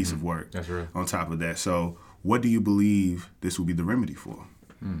international piece of work. That's right. On top of that. So what do you believe this will be the remedy for?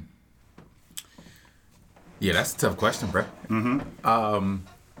 Yeah, that's a tough question, bro.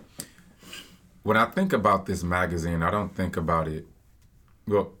 When I think about this magazine, I don't think about it.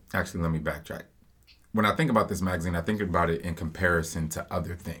 Well, actually, let me backtrack. When I think about this magazine, I think about it in comparison to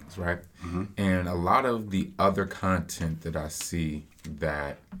other things, right? And a lot of the other content that I see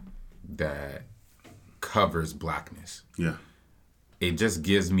that covers Blackness, it just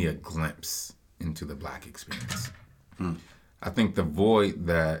gives me a glimpse into the Black experience. I think the void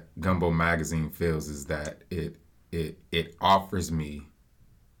that Gumbo Magazine fills is that it offers me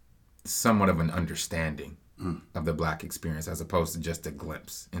somewhat of an understanding of the Black experience as opposed to just a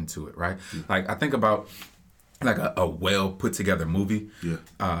glimpse into it, right? Like I think about like a well put together movie.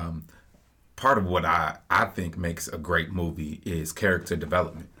 Part of what I think makes a great movie is character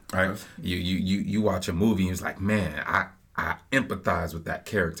development, right? You watch a movie and it's like, man, I empathize with that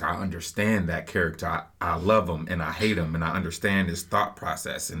character. I understand that character. I love him and I hate him and I understand his thought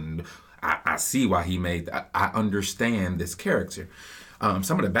process and I see why he made that. I understand this character.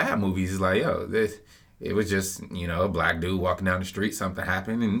 Some of the bad movies is like, it was just, a Black dude walking down the street, something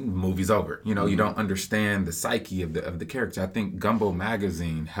happened and the movie's over. You don't understand the psyche of the character. I think Gumbo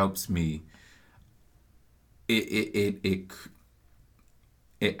Magazine helps me. It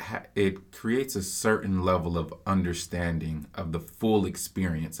creates a certain level of understanding of the full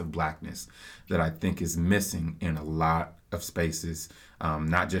experience of Blackness that I think is missing in a lot of spaces,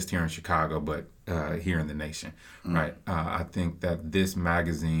 not just here in Chicago, but here in the nation, right? I think that this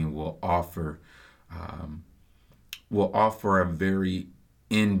magazine will offer a very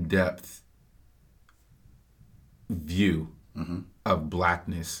in-depth view of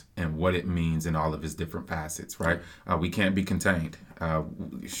Blackness and what it means in all of its different facets, right? We can't be contained.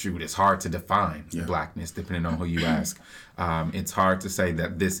 It's hard to define Blackness depending on who you ask. It's hard to say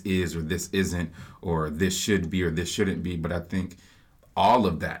that this is or this isn't, or this should be or this shouldn't be, but I think all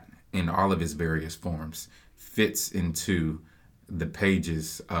of that in all of its various forms fits into the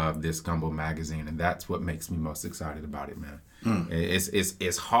pages of this Gumbo Magazine, and that's what makes me most excited about it, man.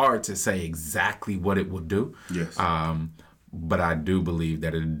 It's hard to say exactly what it will do. but I do believe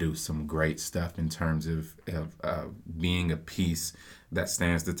that it'll do some great stuff in terms of being a piece that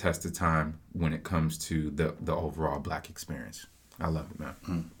stands the test of time when it comes to the overall Black experience. I love it,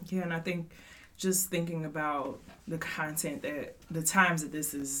 man. Yeah, and I think just thinking about the content that the times that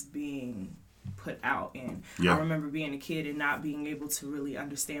this is being put out in. I remember being a kid and not being able to really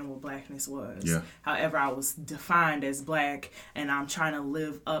understand what Blackness was. However, I was defined as Black, and I'm trying to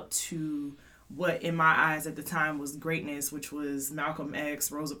live up to what in my eyes at the time was greatness, which was Malcolm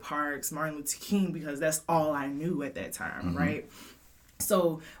X, Rosa Parks, Martin Luther King, because that's all I knew at that time, right?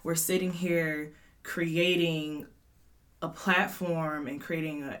 So we're sitting here creating a platform and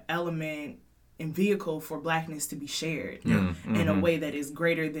creating an element and vehicle for Blackness to be shared in a way that is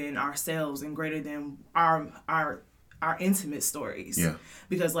greater than ourselves and greater than our intimate stories.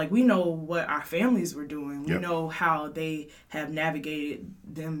 Because like we know what our families were doing. We know how they have navigated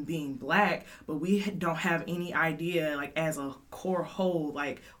them being Black, but we don't have any idea like as a core whole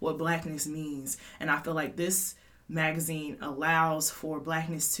like what Blackness means. And I feel like this magazine allows for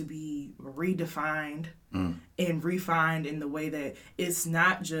Blackness to be redefined and refined in the way that it's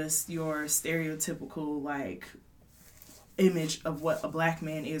not just your stereotypical like image of what a Black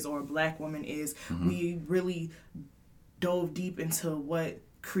man is or a Black woman is. We really dove deep into what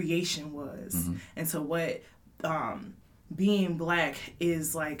creation was and to what being Black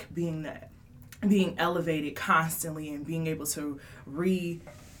is like, being elevated constantly and being able to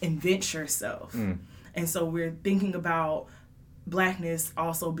reinvent yourself. And so we're thinking about Blackness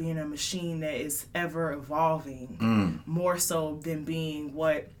also being a machine that is ever evolving, more so than being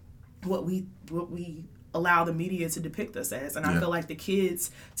what we allow the media to depict us as. And I feel like the kids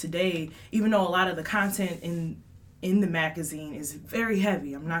today, even though a lot of the content in the magazine is very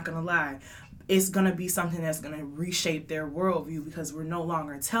heavy, I'm not gonna lie, it's gonna be something that's gonna reshape their worldview, because we're no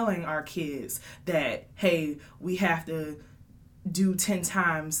longer telling our kids that, hey, we have to do 10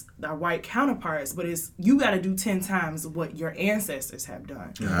 times our white counterparts, but it's you got to do 10 times what your ancestors have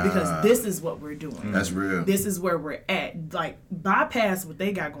done, because this is what we're doing. That's real. This is where we're at. Like, bypass what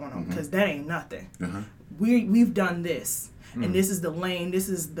they got going on, because that ain't nothing. We've done this, and this is the lane, this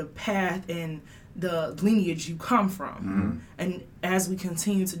is the path and the lineage you come from. And as we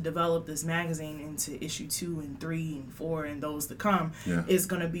continue to develop this magazine into issue 2 and 3 and 4 and those to come, it's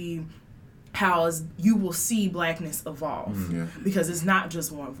going to be how you will see Blackness evolve, because it's not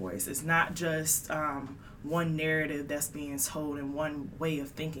just one voice, it's not just one narrative that's being told and one way of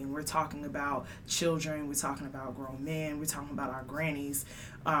thinking. We're talking about children, we're talking about grown men, we're talking about our grannies,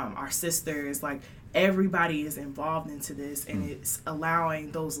 our sisters, like everybody is involved into this, and it's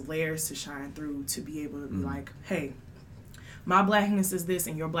allowing those layers to shine through to be able to be like, hey, my Blackness is this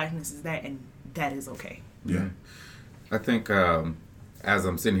and your Blackness is that, and that is okay. I think as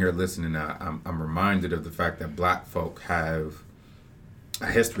I'm sitting here listening, I'm reminded of the fact that Black folk have a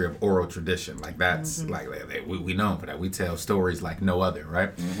history of oral tradition. Like that's like we know for that. We tell stories like no other,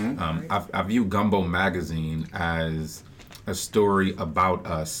 right? I view Gumbo magazine as a story about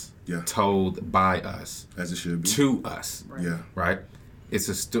us, told by us, as it should be, to us, right?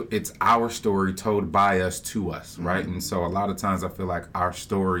 It's our story told by us to us, right? And so a lot of times I feel like our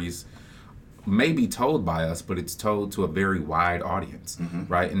stories may be told by us, but it's told to a very wide audience,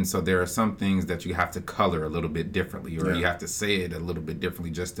 right? And so there are some things that you have to color a little bit differently, or you have to say it a little bit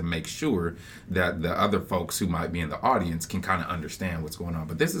differently just to make sure that the other folks who might be in the audience can kind of understand what's going on.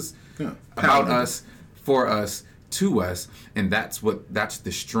 But this is about us, for us, to us, and that's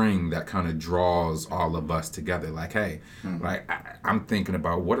the string that kind of draws all of us together. Like, hey, like I'm thinking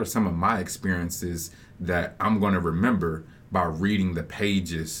about what are some of my experiences that I'm going to remember by reading the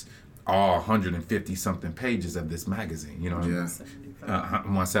pages, all 150 something pages of this magazine, you know.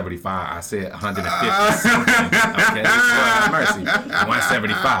 175. I said 150 something. Okay, mercy.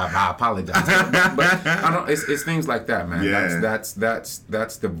 175. I apologize, but I don't. It's things like that, man. That's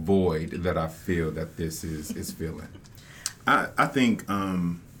the void that I feel that this is filling. I think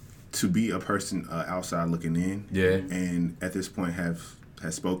to be a person outside looking in, and at this point has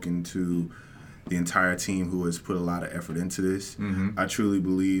spoken to the entire team who has put a lot of effort into this. I truly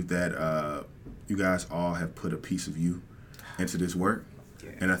believe that you guys all have put a piece of you into this work,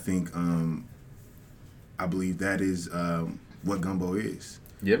 and I think I believe that is what Gumbo is.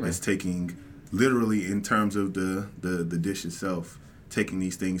 It's taking, literally in terms of the dish itself, taking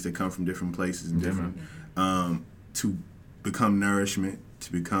these things that come from different places and different to become nourishment,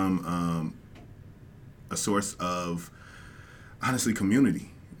 to become a source of, honestly, community.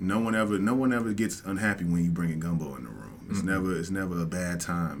 No one ever gets unhappy when you bring a Gumbo in the room. It's never a bad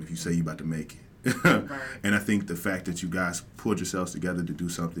time if you say you're about to make it. And I think the fact that you guys pulled yourselves together to do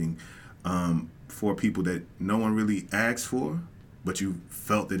something for people that no one really asked for, but you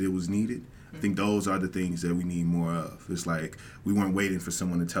felt that it was needed. I think those are the things that we need more of. It's like we weren't waiting for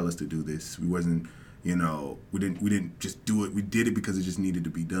someone to tell us to do this. We wasn't, we didn't just do it. We did it because it just needed to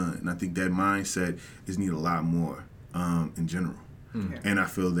be done. And I think that mindset is needed a lot more in general. And I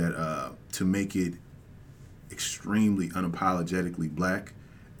feel that to make it extremely unapologetically black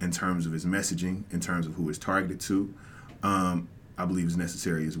in terms of its messaging, in terms of who it's targeted to, I believe is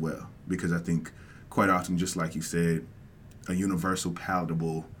necessary as well. Because I think quite often, just like you said, a universal,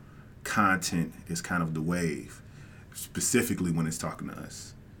 palatable content is kind of the wave, specifically when it's talking to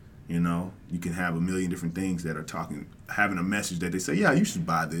us. You can have a million different things that are having a message that they say, yeah, you should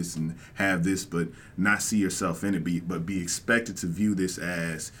buy this and have this, but not see yourself in it, but be expected to view this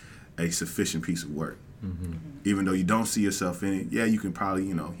as a sufficient piece of work. Even though you don't see yourself in it, yeah, you can probably,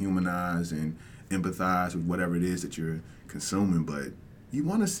 humanize and empathize with whatever it is that you're consuming, but you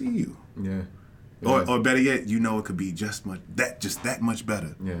want to see you. Yeah. Or better yet, it could be just that much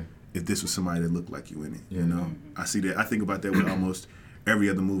better. Yeah. If this was somebody that looked like you in it, I see that. I think about that with almost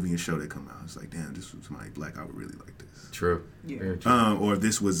every other movie and show that come out. It's like, damn, this was somebody black, I would really like this. True. Yeah. Very true. Or if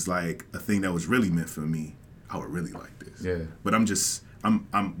this was like a thing that was really meant for me, I would really like this. Yeah. But I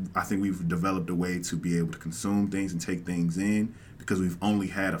think we've developed a way to be able to consume things and take things in because we've only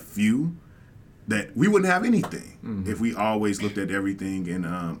had a few that we wouldn't have anything if we always looked at everything in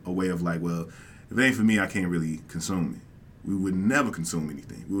a way of like, well, if it ain't for me, I can't really consume it. We would never consume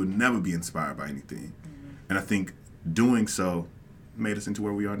anything. We would never be inspired by anything. And I think doing so made us into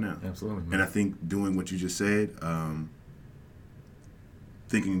where we are now. Absolutely. And I think doing what you just said,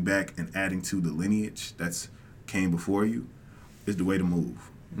 thinking back and adding to the lineage that's came before you is the way to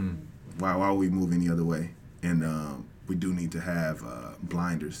move. Why would we move any other way? And we do need to have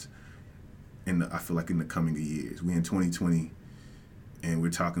blinders. I feel like in the coming years, we in 2020, and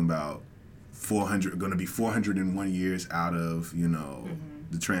we're talking about going to be 401 years out of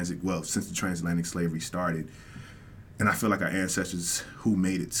the since the transatlantic slavery started. And I feel like our ancestors who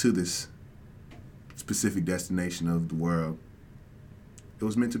made it to this specific destination of the world, it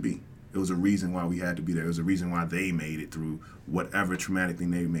was meant to be. It was a reason why we had to be there. It was a reason why they made it through whatever traumatic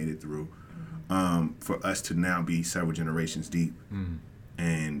thing they made it through. For us to now be several generations deep,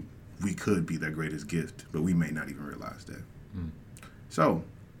 and we could be their greatest gift, but we may not even realize that. So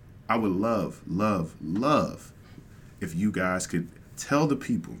I would love if you guys could tell the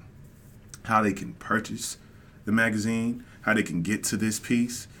people how they can purchase the magazine, how they can get to this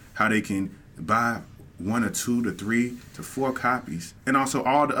piece, how they can buy 1 or 2 to 3 to 4 copies, and also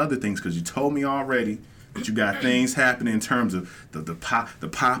all the other things, because you told me already that you got things happening in terms of the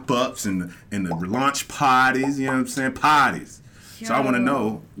pop-ups and the launch parties, you know what I'm saying? Parties. So I want to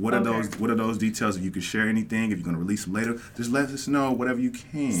know what are those details. If you can share anything, if you're gonna release them later, just let us know whatever you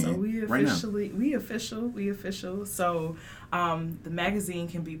can. So we official. So the magazine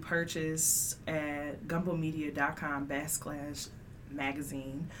can be purchased at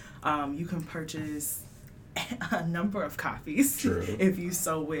gumbomedia.com/magazine. You can purchase a number of copies if you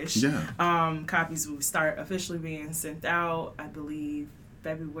so wish. Yeah. Copies will start officially being sent out, I believe,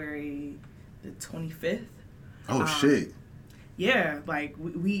 February the 25th. Oh shit. Yeah, like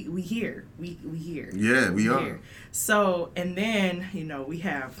we here. We here. Yeah, we are. Here. So, and then, we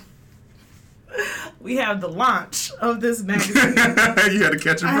have the launch of this magazine. You had to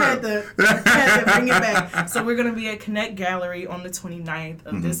catch your breath. I had to bring it back. So we're going to be at Connect Gallery on the 29th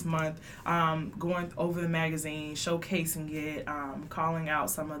of this month, going over the magazine, showcasing it, calling out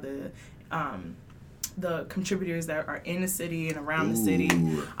some of the contributors that are in the city and around the city.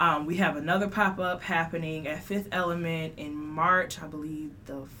 We have another pop-up happening at Fifth Element in March, I believe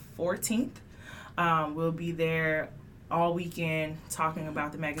the 14th. We'll be there all weekend talking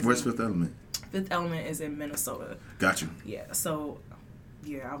about the magazine. Where's Fifth Element? Fifth Element is in Minnesota. Got you. Yeah, so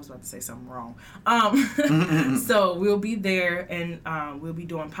I was about to say something wrong. So we'll be there, and we'll be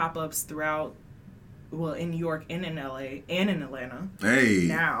doing pop-ups throughout, in New York and in LA and in Atlanta. Hey.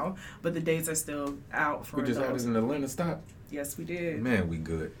 Now, but the dates are still out for We just added an Atlanta stop. Yes, we did. Man, we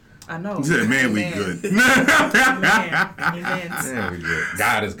good. I know. You said, man, we good. Man, we good.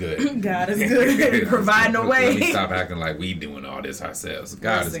 God is good. God is good. Providing a way. Let me stop acting like we doing all this ourselves.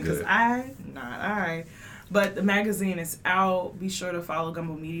 God is good. But the magazine is out. Be sure to follow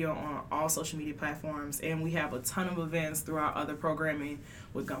Gumbo Media on all social media platforms. And we have a ton of events throughout other programming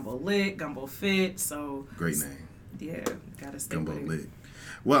with Gumbo Lit, Gumbo Fit. So great name. Yeah, gotta stay Gumbo with it. Lit.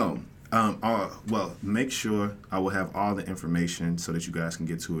 Well, make sure I will have all the information so that you guys can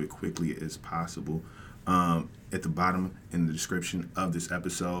get to it quickly as possible at the bottom in the description of this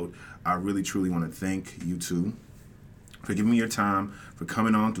episode. I really, truly want to thank you two for giving me your time, for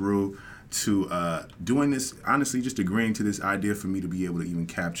coming on through, to doing this, honestly, just agreeing to this idea for me to be able to even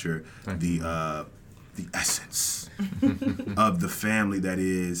capture the essence of the family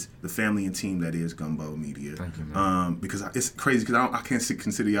and team that is Gumbo Media. Thank you, man. Because it's crazy because I can't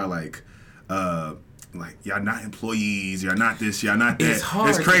consider y'all like y'all not employees, y'all not this, y'all not that. It's hard.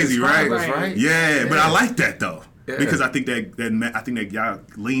 It's crazy, right? Right? Yeah, but I like that though. Yeah. Because I think that y'all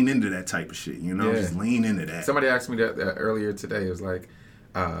lean into that type of shit, you know, just lean into that. Somebody asked me that earlier today. It was like,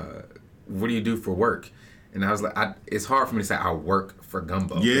 what do you do for work? And I was like, it's hard for me to say I work for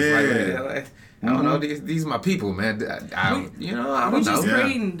Gumbo. Yeah. I don't know. These are my people, man. I don't know. We just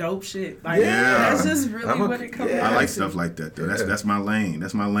creating dope shit. Like, that's just really what it comes down to. I like stuff like that, though. That's my lane.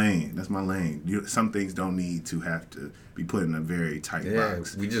 That's my lane. Some things don't need to have to be put in a very tight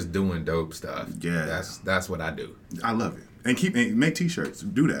box. We just doing dope stuff. Yeah. That's what I do. I love it. And make T-shirts.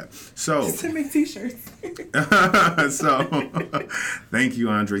 Do that. So to make T-shirts. So thank you,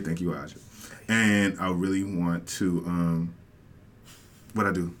 Andre. Thank you, Aja. And I really want to what'd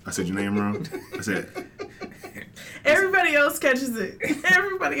I do? I said your name wrong? I said everybody else catches it.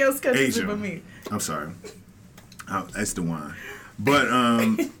 Everybody else catches it but me. I'm sorry. It's the wine. But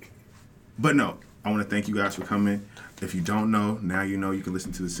no, I want to thank you guys for coming. If you don't know, now you know. You can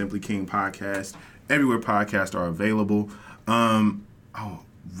listen to the Simply King podcast everywhere podcasts are available.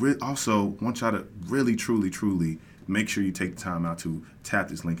 Also want y'all to really, truly make sure you take the time out to tap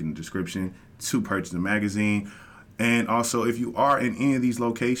this link in the description to purchase the magazine. And also, if you are in any of these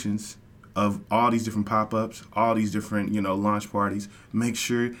locations of all these different pop-ups, all these different, launch parties, make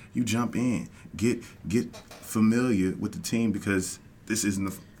sure you jump in. Get familiar with the team because this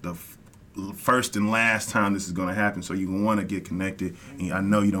isn't the first and last time this is going to happen. So you want to get connected. And I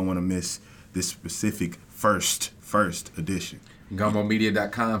know you don't want to miss this specific first edition.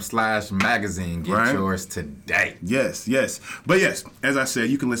 GumboMedia.com/magazine. Get yours today. Yes. But yes, as I said,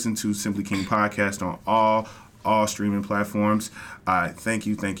 you can listen to Simply King Podcast on all streaming platforms. Thank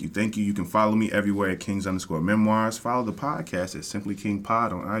you. You can follow me everywhere at Kings_Memoirs. Follow the podcast at Simply King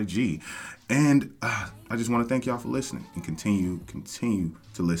Pod on IG. And I just want to thank y'all for listening and continue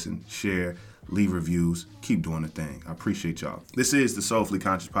to listen, share, leave reviews, keep doing the thing. I appreciate y'all. This is the Soulfully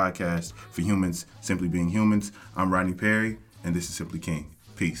Conscious Podcast for humans simply being humans. I'm Rodney Perry, and this is Simply King.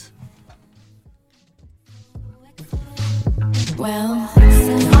 Peace. Well,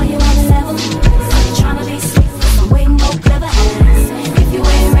 are you on the level? Are you trying to be sweet? I'm waiting for clever hands. If you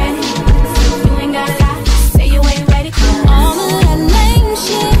ain't ready.